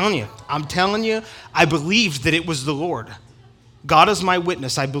 I'm telling you, I believed that it was the Lord. God is my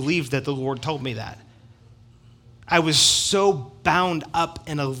witness. I believed that the Lord told me that. I was so bound up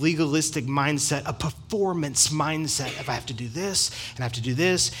in a legalistic mindset, a performance mindset. If I have to do this, and I have to do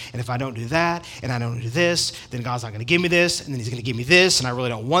this, and if I don't do that, and I don't do this, then God's not going to give me this, and then he's going to give me this, and I really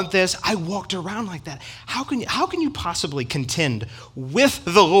don't want this. I walked around like that. How can you possibly contend with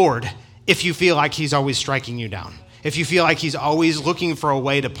the Lord if you feel like he's always striking you down? If you feel like he's always looking for a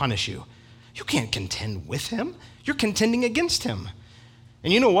way to punish you? You can't contend with him. You're contending against him.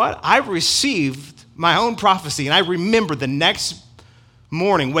 And you know what? I received my own prophecy, and I remember the next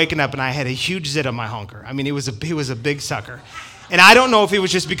morning waking up, and I had a huge zit on my honker. I mean, he was a big sucker. And I don't know if it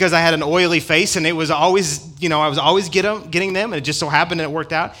was just because I had an oily face, and it was always, I was always getting them, and it just so happened and it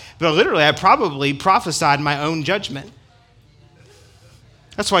worked out. But literally, I probably prophesied my own judgment.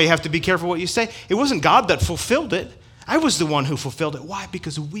 That's why you have to be careful what you say. It wasn't God that fulfilled it. I was the one who fulfilled it. Why?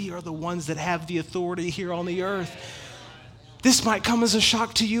 Because we are the ones that have the authority here on the earth. This might come as a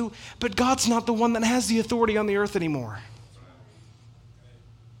shock to you, but God's not the one that has the authority on the earth anymore.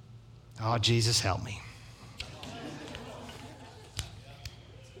 Oh, Jesus, help me.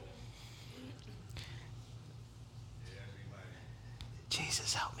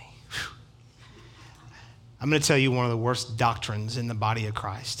 Jesus, help me. Whew. I'm going to tell you one of the worst doctrines in the body of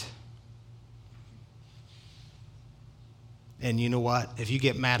Christ. And you know what? If you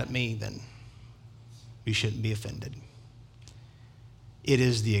get mad at me, then you shouldn't be offended. It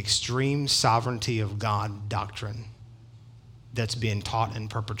is the extreme sovereignty of God doctrine that's being taught and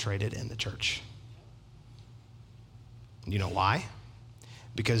perpetrated in the church. You know why?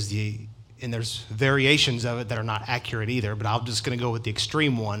 Because the and there's variations of it that are not accurate either, but I'm just going to go with the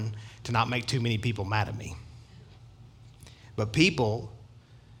extreme one to not make too many people mad at me. But people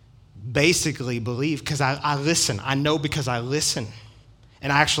basically believe, because I listen. I know because I listen.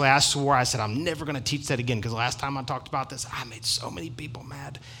 And I swore, I said, I'm never going to teach that again, because last time I talked about this, I made so many people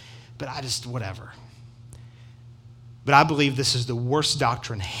mad. But whatever. But I believe this is the worst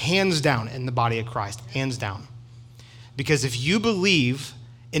doctrine, hands down, in the body of Christ, hands down. Because if you believe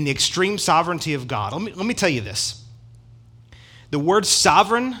in the extreme sovereignty of God, let me tell you this. The word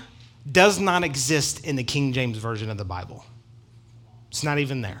sovereign does not exist in the King James Version of the Bible. It's not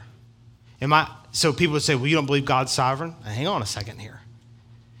even there. So people would say, well, you don't believe God's sovereign? Hang on a second here.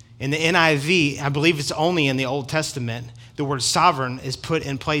 In the NIV, I believe it's only in the Old Testament, the word sovereign is put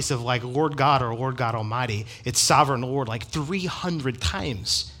in place of like Lord God or Lord God Almighty. It's sovereign Lord like 300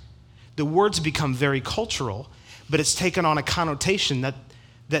 times. The words become very cultural, but it's taken on a connotation that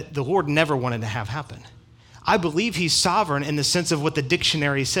the Lord never wanted to have happen. I believe he's sovereign in the sense of what the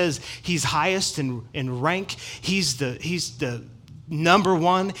dictionary says. He's highest in rank. He's the number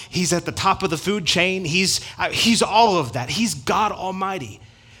one. He's at the top of the food chain. He's all of that. He's God Almighty.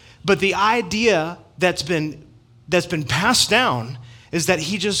 But the idea that's been passed down is that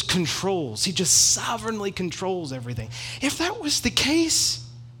he just controls. He just sovereignly controls everything. If that was the case,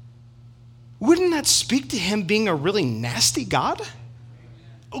 wouldn't that speak to him being a really nasty God?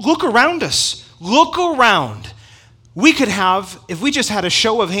 Look around us. Look around. We could have, if we just had a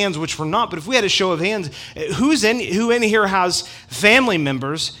show of hands, which we're not, but if we had a show of hands, who in here has family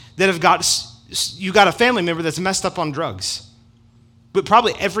members that you got a family member that's messed up on drugs? But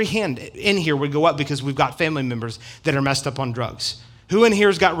probably every hand in here would go up because we've got family members that are messed up on drugs. Who in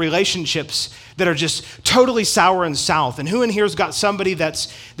here's got relationships that are just totally sour and south? And who in here's got somebody that's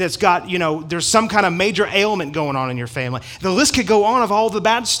got, there's some kind of major ailment going on in your family? The list could go on of all the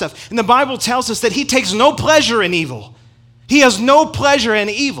bad stuff. And the Bible tells us that he takes no pleasure in evil. He has no pleasure in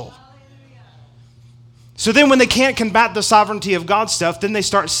evil. So then when they can't combat the sovereignty of God stuff, then they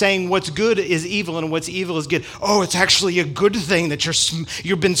start saying what's good is evil and what's evil is good. Oh, it's actually a good thing that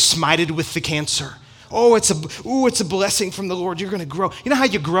you've been smited with the cancer. Oh, it's a blessing from the Lord. You're going to grow. You know how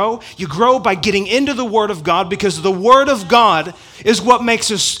you grow? You grow by getting into the Word of God, because the Word of God is what makes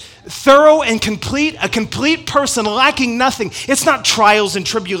us thorough and complete, a complete person lacking nothing. It's not trials and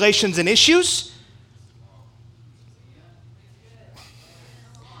tribulations and issues.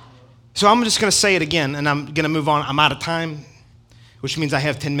 So I'm just going to say it again, and I'm going to move on. I'm out of time, which means I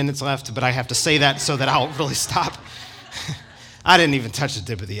have 10 minutes left, but I have to say that so that I'll really stop. I didn't even touch the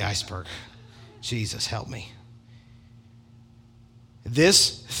tip of the iceberg. Jesus, help me.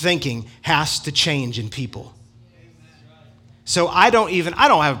 This thinking has to change in people. So I don't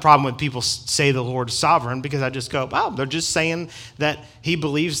have a problem when people say the Lord's sovereign, because I just go, wow, they're just saying that they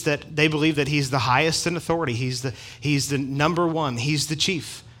believe that he's the highest in authority. He's the number one. He's the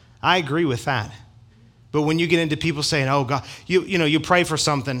chief. I agree with that. But when you get into people saying, oh, God, you pray for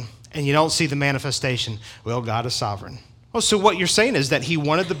something and you don't see the manifestation, well, God is sovereign. Well, so what you're saying is that he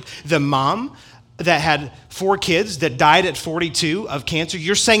wanted the mom that had 4 kids that died at 42 of cancer.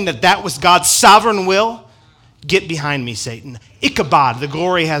 You're saying that was God's sovereign will? Get behind me, Satan. Ichabod, the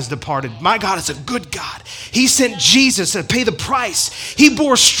glory has departed. My God is a good God. He sent Jesus to pay the price. He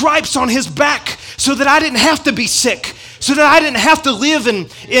bore stripes on his back so that I didn't have to be sick, so that I didn't have to live in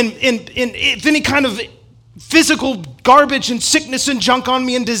any kind of physical garbage and sickness and junk on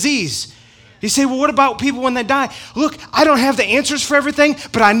me and disease. You say, well, what about people when they die? Look, I don't have the answers for everything,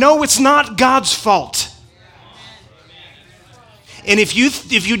 but I know it's not God's fault. And if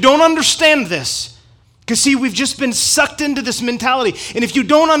you don't understand this, because see, we've just been sucked into this mentality. And if you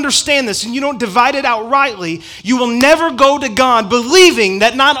don't understand this and you don't divide it out rightly, you will never go to God believing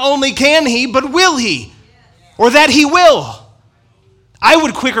that not only can he, but will he, or that he will. I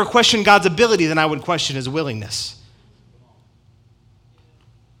would quicker question God's ability than I would question his willingness.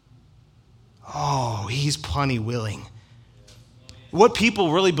 Oh, he's plenty willing. What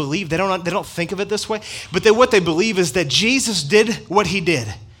people really believe, they don't think of it this way, but what they believe is that Jesus did what he did.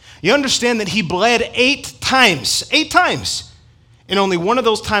 You understand that he bled 8 times. 8 times. And only one of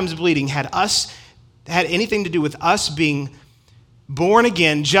those times bleeding had anything to do with us being born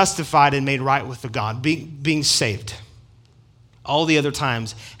again, justified, and made right with the God, being saved. All the other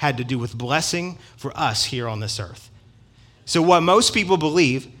times had to do with blessing for us here on this earth. So what most people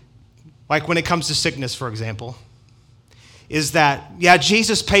believe, like when it comes to sickness, for example, is that, yeah,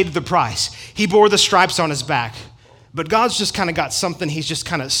 Jesus paid the price. He bore the stripes on his back. But God's just kind of got something. He's just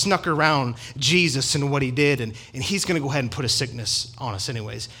kind of snuck around Jesus and what he did, and he's going to go ahead and put a sickness on us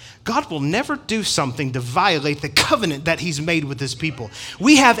anyways. God will never do something to violate the covenant that he's made with his people.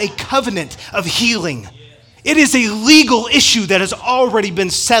 We have a covenant of healing. It is a legal issue that has already been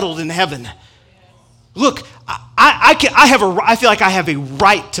settled in heaven. Look, I feel like I have a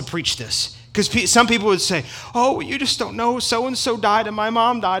right to preach this. Because some people would say, oh, you just don't know, so-and-so died and my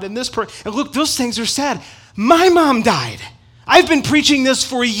mom died and this person. And look, those things are sad. My mom died. I've been preaching this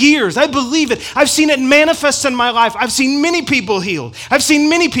for years. I believe it. I've seen it manifest in my life. I've seen many people healed. I've seen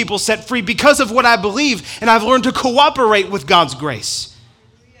many people set free because of what I believe, and I've learned to cooperate with God's grace.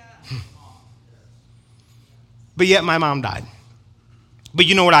 But yet my mom died. But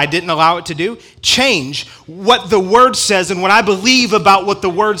you know what I didn't allow it to do? Change what the Word says and what I believe about what the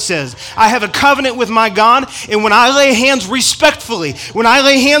Word says. I have a covenant with my God, and when I lay hands respectfully, when I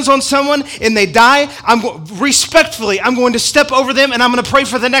lay hands on someone and they die, I'm going to step over them and I'm going to pray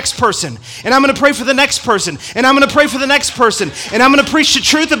for the next person. And I'm going to pray for the next person. And I'm going to pray for the next person. And I'm going to preach the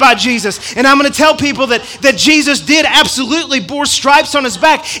truth about Jesus. And I'm going to tell people that Jesus did absolutely bore stripes on his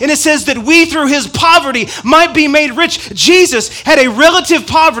back. And it says that we through his poverty might be made rich. Jesus had a relative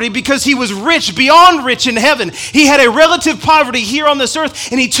poverty because he was rich, beyond rich in heaven. He had a relative poverty here on this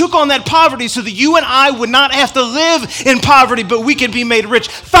earth, and he took on that poverty so that you and I would not have to live in poverty, but we could be made rich.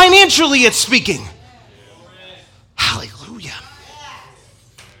 Financially, it's speaking. Hallelujah.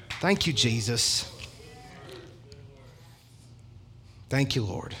 Thank you, Jesus. Thank you,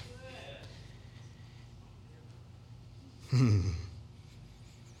 Lord.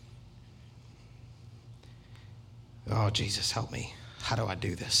 Oh, Jesus, help me. How do I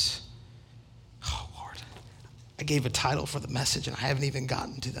do this? Oh, Lord. I gave a title for the message, and I haven't even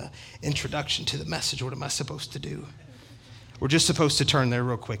gotten to the introduction to the message. What am I supposed to do? We're just supposed to turn there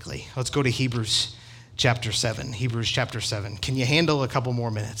real quickly. Let's go to Hebrews chapter 7. Hebrews chapter 7. Can you handle a couple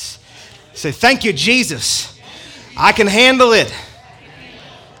more minutes? Say, thank you, Jesus. I can handle it.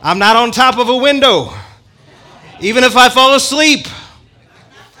 I'm not on top of a window. Even if I fall asleep,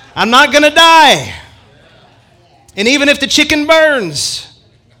 I'm not going to die. And even if the chicken burns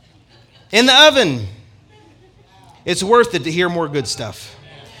in the oven, it's worth it to hear more good stuff.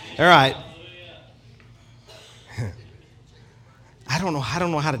 All right. I don't know how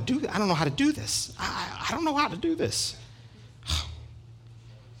to do this. I don't know how to do this. I don't know how to do this.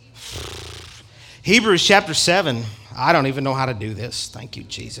 Hebrews chapter 7. I don't even know how to do this. Thank you,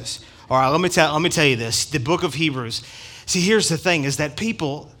 Jesus. All right, let me tell you this. The book of Hebrews. See, here's the thing, is that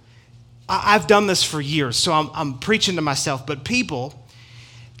people, I've done this for years, so I'm preaching to myself, but people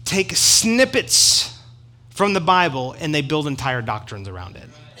take snippets from the Bible and they build entire doctrines around it.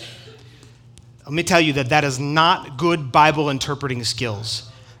 Let me tell you that is not good Bible interpreting skills.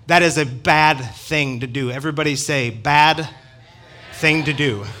 That is a bad thing to do. Everybody say, bad thing to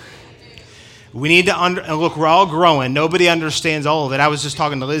do. We need to look, we're all growing. Nobody understands all of it. I was just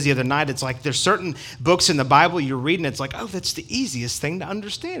talking to Liz the other night. It's like there's certain books in the Bible you're reading. It's like, oh, that's the easiest thing to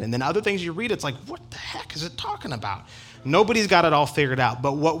understand. And then other things you read, it's like, what the heck is it talking about? Nobody's got it all figured out.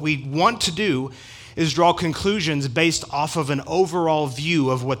 But what we want to do is draw conclusions based off of an overall view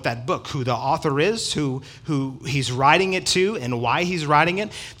of what that book, who the author is, who he's writing it to, and why he's writing it.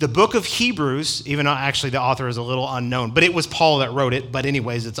 The book of Hebrews, even though actually the author is a little unknown, but it was Paul that wrote it. But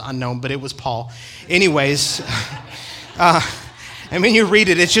anyways, it's unknown, but it was Paul. Anyways, and when you read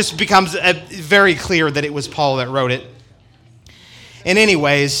it, it just becomes very clear that it was Paul that wrote it. And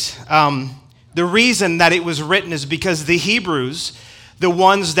anyways, the reason that it was written is because the Hebrews, the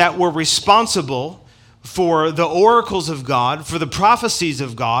ones that were responsible for the oracles of God, for the prophecies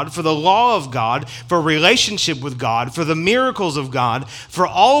of God, for the law of God, for relationship with God, for the miracles of God, for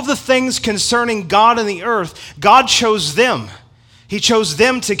all of the things concerning God and the earth, God chose them. He chose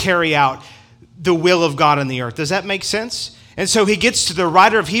them to carry out the will of God in the earth. Does that make sense? And so the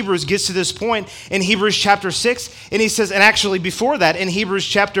writer of Hebrews gets to this point in Hebrews chapter 6, and he says, and actually before that, in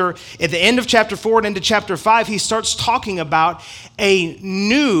Hebrews at the end of chapter 4 and into chapter 5, he starts talking about a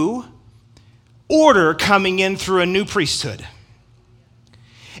new order coming in through a new priesthood.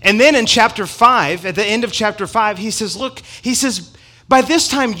 And then in chapter 5, at the end of chapter 5, he says, by this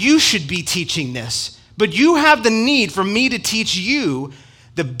time you should be teaching this, but you have the need for me to teach you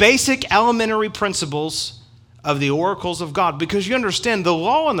the basic elementary principles of the oracles of God, because you understand the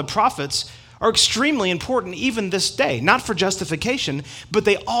law and the prophets are extremely important even this day, not for justification, but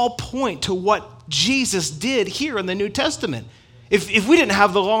they all point to what Jesus did here in the New Testament. If we didn't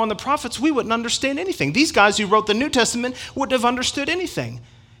have the law and the prophets, we wouldn't understand anything. These guys who wrote the New Testament wouldn't have understood anything.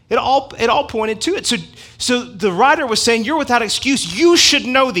 It all pointed to it. So the writer was saying, you're without excuse. You should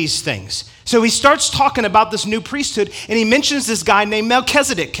know these things. So he starts talking about this new priesthood, and he mentions this guy named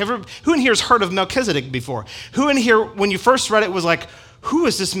Melchizedek. Who in here has heard of Melchizedek before? Who in here, when you first read it, was like, who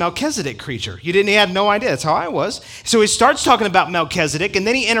is this Melchizedek creature? He had no idea. That's how I was. So he starts talking about Melchizedek, and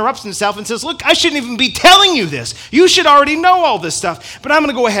then he interrupts himself and says, look, I shouldn't even be telling you this. You should already know all this stuff, but I'm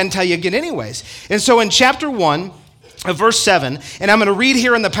going to go ahead and tell you again anyways. And so in chapter 1 of verse 7, and I'm going to read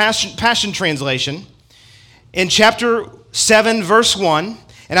here in the Passion Translation, in chapter 7, verse 1,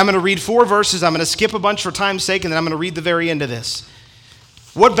 and I'm going to read 4 verses. I'm going to skip a bunch for time's sake, and then I'm going to read the very end of this.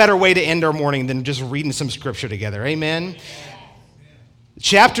 What better way to end our morning than just reading some scripture together? Amen.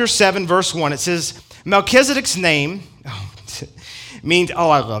 Chapter 7, verse 1, it says, Melchizedek's name means,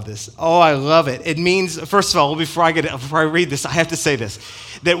 I love this. I love it. It means, first of all, before I read this, I have to say this,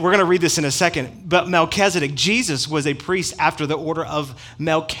 that we're going to read this in a second. But Melchizedek, Jesus was a priest after the order of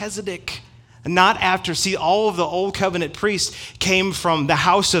Melchizedek. Not after, all of the old covenant priests came from the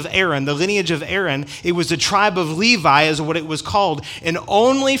house of Aaron, the lineage of Aaron. It was the tribe of Levi is what it was called. And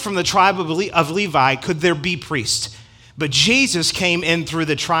only from the tribe of Levi could there be priests. But Jesus came in through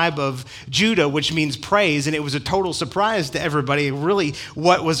the tribe of Judah, which means praise, and it was a total surprise to everybody, really,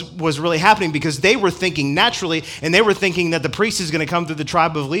 what was really happening, because they were thinking naturally, and they were thinking that the priest is going to come through the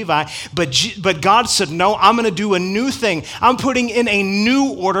tribe of Levi, but God said, no, I'm going to do a new thing. I'm putting in a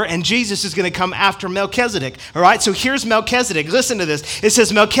new order, and Jesus is going to come after Melchizedek, all right? So here's Melchizedek. Listen to this. It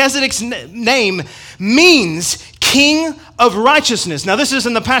says Melchizedek's name means King of Righteousness. Now, this is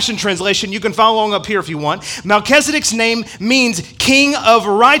in the Passion Translation. You can follow along up here if you want. Melchizedek's name means King of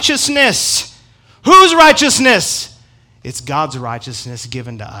Righteousness. Whose righteousness? It's God's righteousness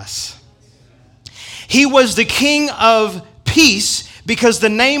given to us. He was the King of Peace because the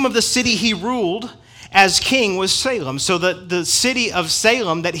name of the city he ruled as king was Salem. So the city of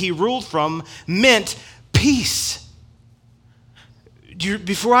Salem that he ruled from meant peace.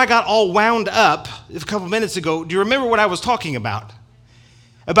 Before I got all wound up a couple minutes ago, do you remember what I was talking about?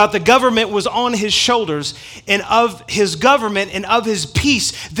 About the government was on his shoulders, and of his government and of his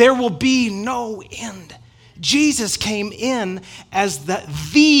peace, there will be no end. Jesus came in as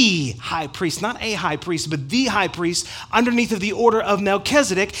the high priest, not a high priest, but the high priest underneath of the order of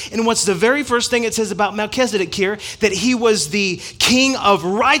Melchizedek. And what's the very first thing it says about Melchizedek here? That he was the king of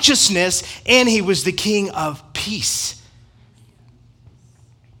righteousness and he was the king of peace.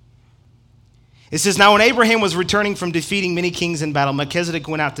 It says, now when Abraham was returning from defeating many kings in battle, Melchizedek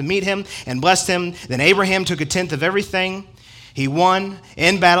went out to meet him and blessed him. Then Abraham took a tenth of everything he won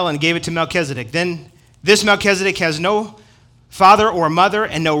in battle and gave it to Melchizedek. Then this Melchizedek has no father or mother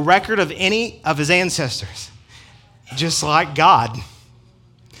and no record of any of his ancestors, just like God.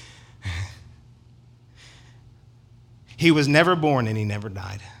 He was never born and he never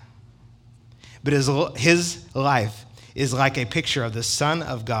died. But his life is like a picture of the Son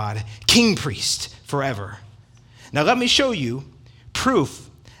of God, king priest forever. Now let me show you proof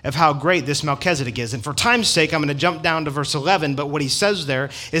of how great this Melchizedek is. And for time's sake, I'm going to jump down to verse 11, but what he says there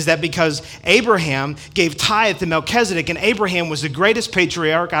is that because Abraham gave tithe to Melchizedek, and Abraham was the greatest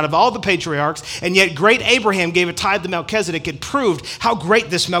patriarch out of all the patriarchs, and yet great Abraham gave a tithe to Melchizedek, it proved how great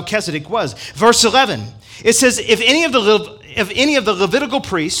this Melchizedek was. Verse 11, it says, if any of the Levitical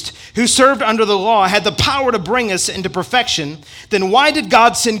priests who served under the law had the power to bring us into perfection, then why did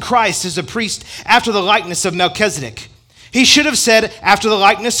God send Christ as a priest after the likeness of Melchizedek? He should have said after the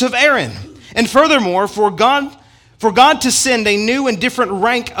likeness of Aaron. And furthermore, for God to send a new and different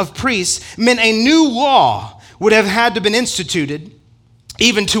rank of priests meant a new law would have had to been instituted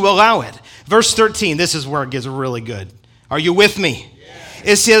even to allow it. Verse 13, this is where it gets really good. Are you with me?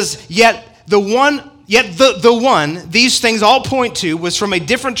 Yeah. It says, Yet the one these things all point to was from a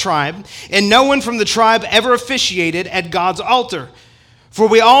different tribe, and no one from the tribe ever officiated at God's altar. For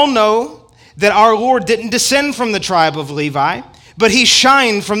we all know that our Lord didn't descend from the tribe of Levi, but he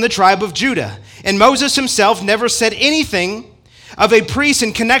shined from the tribe of Judah. And Moses himself never said anything of a priest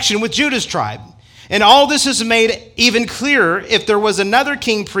in connection with Judah's tribe. And all this is made even clearer if there was another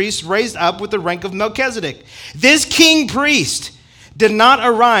king priest raised up with the rank of Melchizedek. This king priest did not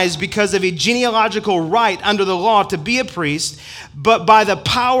arise because of a genealogical right under the law to be a priest, but by the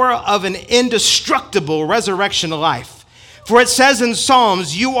power of an indestructible resurrection life. For it says in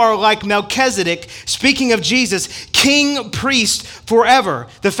Psalms, you are like Melchizedek, speaking of Jesus, king, priest forever.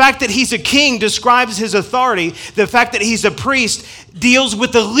 The fact that he's a king describes his authority. The fact that he's a priest deals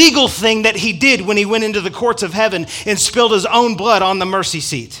with the legal thing that he did when he went into the courts of heaven and spilled his own blood on the mercy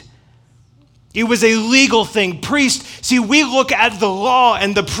seat. It was a legal thing. Priest, see, we look at the law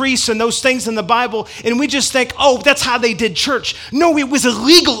and the priests and those things in the Bible, and we just think, oh, that's how they did church. No, it was a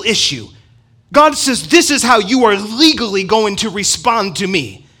legal issue. God says, this is how you are legally going to respond to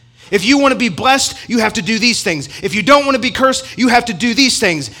me. If you want to be blessed, you have to do these things. If you don't want to be cursed, you have to do these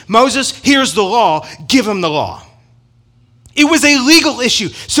things. Moses, here's the law. Give him the law. It was a legal issue.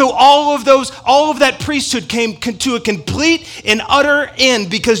 So all of that priesthood came to a complete and utter end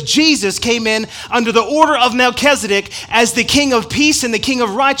because Jesus came in under the order of Melchizedek as the king of peace and the king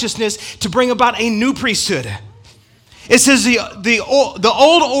of righteousness to bring about a new priesthood. It says the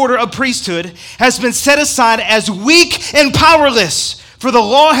old order of priesthood has been set aside as weak and powerless, for the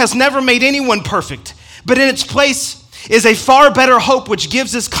law has never made anyone perfect. But in its place is a far better hope which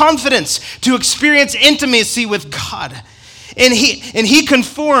gives us confidence to experience intimacy with God. And he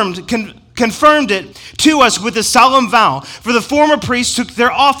confirmed it to us with a solemn vow. For the former priests took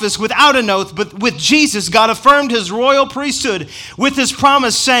their office without an oath, but with Jesus, God affirmed his royal priesthood with his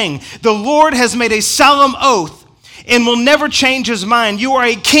promise, saying, the Lord has made a solemn oath and will never change his mind. You are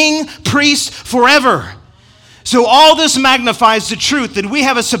a king, priest forever. So all this magnifies the truth that we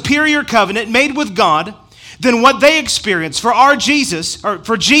have a superior covenant made with God than what they experience. For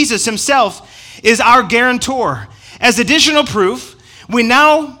Jesus himself is our guarantor. As additional proof, we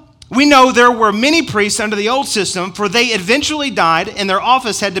know there were many priests under the old system, for they eventually died and their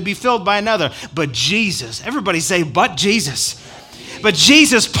office had to be filled by another. But Jesus, everybody say, but Jesus. But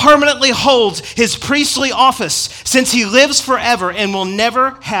Jesus permanently holds his priestly office since he lives forever and will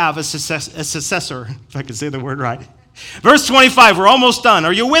never have a successor, if I can say the word right. Verse 25, we're almost done.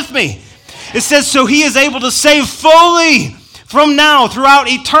 Are you with me? It says, so he is able to save fully from now throughout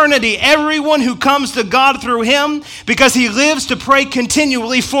eternity everyone who comes to God through him, because he lives to pray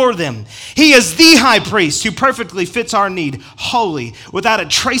continually for them. He is the high priest who perfectly fits our need, holy, without a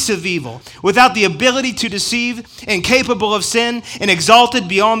trace of evil, without the ability to deceive, incapable of sin, and exalted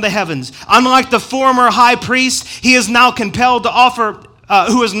beyond the heavens. Unlike the former high priest, he is now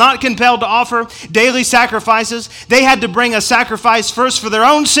who is not compelled to offer daily sacrifices. They had to bring a sacrifice first for their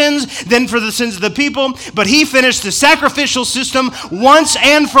own sins, then for the sins of the people. But he finished the sacrificial system once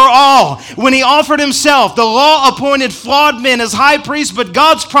and for all. When he offered himself, the law appointed flawed men as high priests, but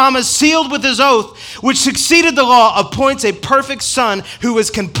God's promise, sealed with his oath, which succeeded the law, appoints a perfect son who is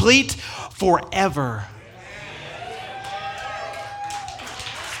complete forever.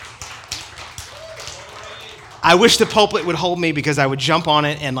 I wish the pulpit would hold me, because I would jump on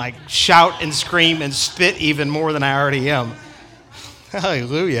it and like shout and scream and spit even more than I already am.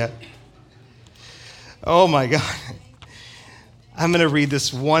 Hallelujah. Oh my God. I'm going to read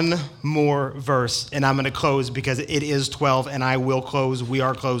this one more verse and I'm going to close, because it is 12 and I will close. We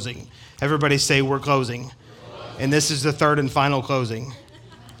are closing. Everybody say we're closing. And this is the third and final closing.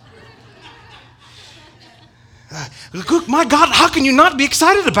 Look, my God, how can you not be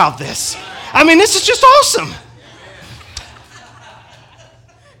excited about this? I mean, this is just awesome.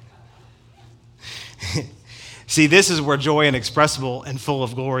 See, this is where joy inexpressible and full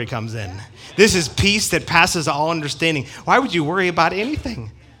of glory comes in. This is peace that passes all understanding. Why would you worry about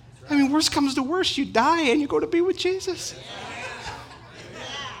anything? I mean, worst comes to worst, you die and you go to be with Jesus.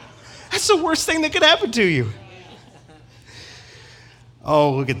 That's the worst thing that could happen to you.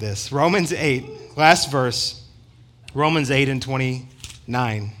 Oh, look at this. Romans 8, last verse. Romans 8 and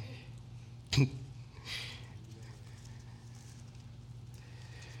 29.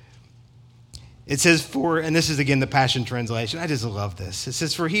 It says, and this is again the Passion Translation. I just love this. It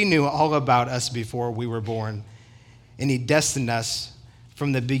says, for he knew all about us before we were born, and he destined us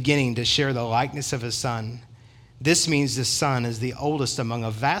from the beginning to share the likeness of his Son. This means the Son is the oldest among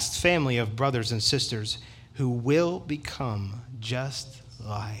a vast family of brothers and sisters who will become just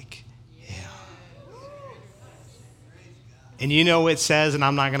like him. And you know it says, and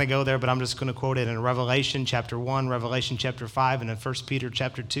I'm not going to go there, but I'm just going to quote it in Revelation chapter 1, Revelation chapter 5, and in 1 Peter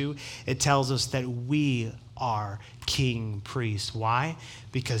chapter 2, it tells us that we are king priests. Why?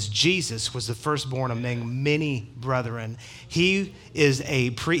 Because Jesus was the firstborn among many brethren. He is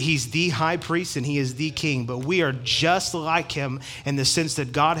he's the high priest and he is the king, but we are just like him in the sense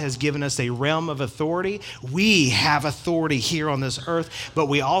that God has given us a realm of authority. We have authority here on this earth, but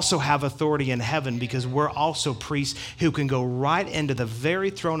we also have authority in heaven, because we're also priests who can go right into the very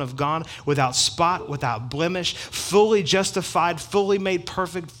throne of God without spot, without blemish, fully justified, fully made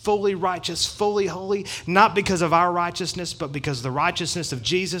perfect, fully righteous, fully holy, not not because of our righteousness, but because of the righteousness of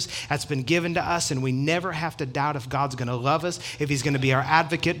Jesus that's been given to us, and we never have to doubt if God's going to love us, if he's going to be our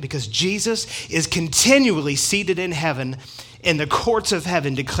advocate, because Jesus is continually seated in heaven, in the courts of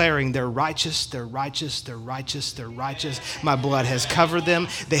heaven, declaring they're righteous, they're righteous, they're righteous, they're righteous. My blood has covered them.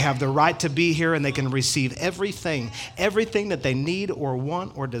 They have the right to be here, and they can receive everything that they need or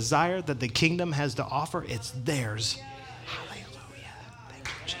want or desire that the kingdom has to offer. It's theirs. Hallelujah. Thank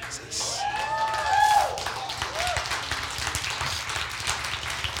you, Jesus.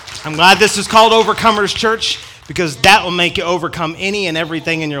 I'm glad this is called Overcomers Church, because that will make you overcome any and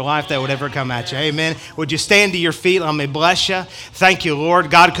everything in your life that would ever come at you. Amen. Would you stand to your feet? Let me bless you. Thank you,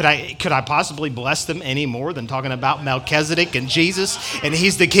 Lord. God, could I possibly bless them any more than talking about Melchizedek and Jesus? And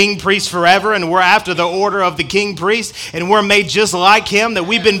he's the king priest forever, and we're after the order of the king priest, and we're made just like him, that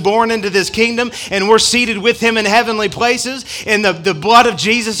we've been born into this kingdom, and we're seated with him in heavenly places, and the blood of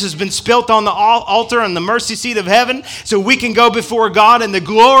Jesus has been spilt on the altar and the mercy seat of heaven, so we can go before God, and the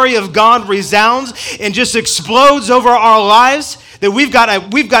glory of God resounds and just explodes over our lives, that we've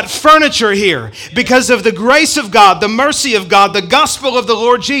got furniture here because of the grace of God, the mercy of God, the gospel of the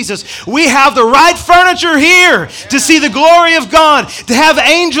Lord Jesus. We have the right furniture here to see the glory of God, to have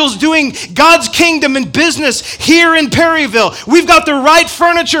angels doing God's kingdom and business here in Perryville. We've got the right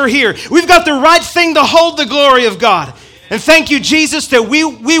furniture here. We've got the right thing to hold the glory of God. And thank you, Jesus, that we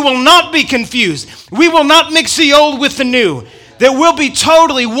will not be confused. We will not mix the old with the new. That we'll be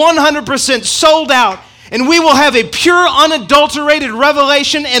totally 100% sold out. And we will have a pure, unadulterated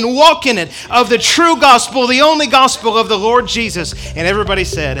revelation and walk in it of the true gospel, the only gospel of the Lord Jesus. And everybody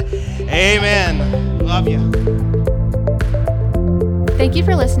said, amen. Love you. Thank you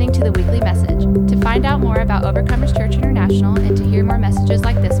for listening to the weekly message. To find out more about Overcomers Church International and to hear more messages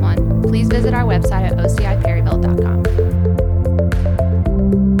like this one, please visit our website at ociperryville.com.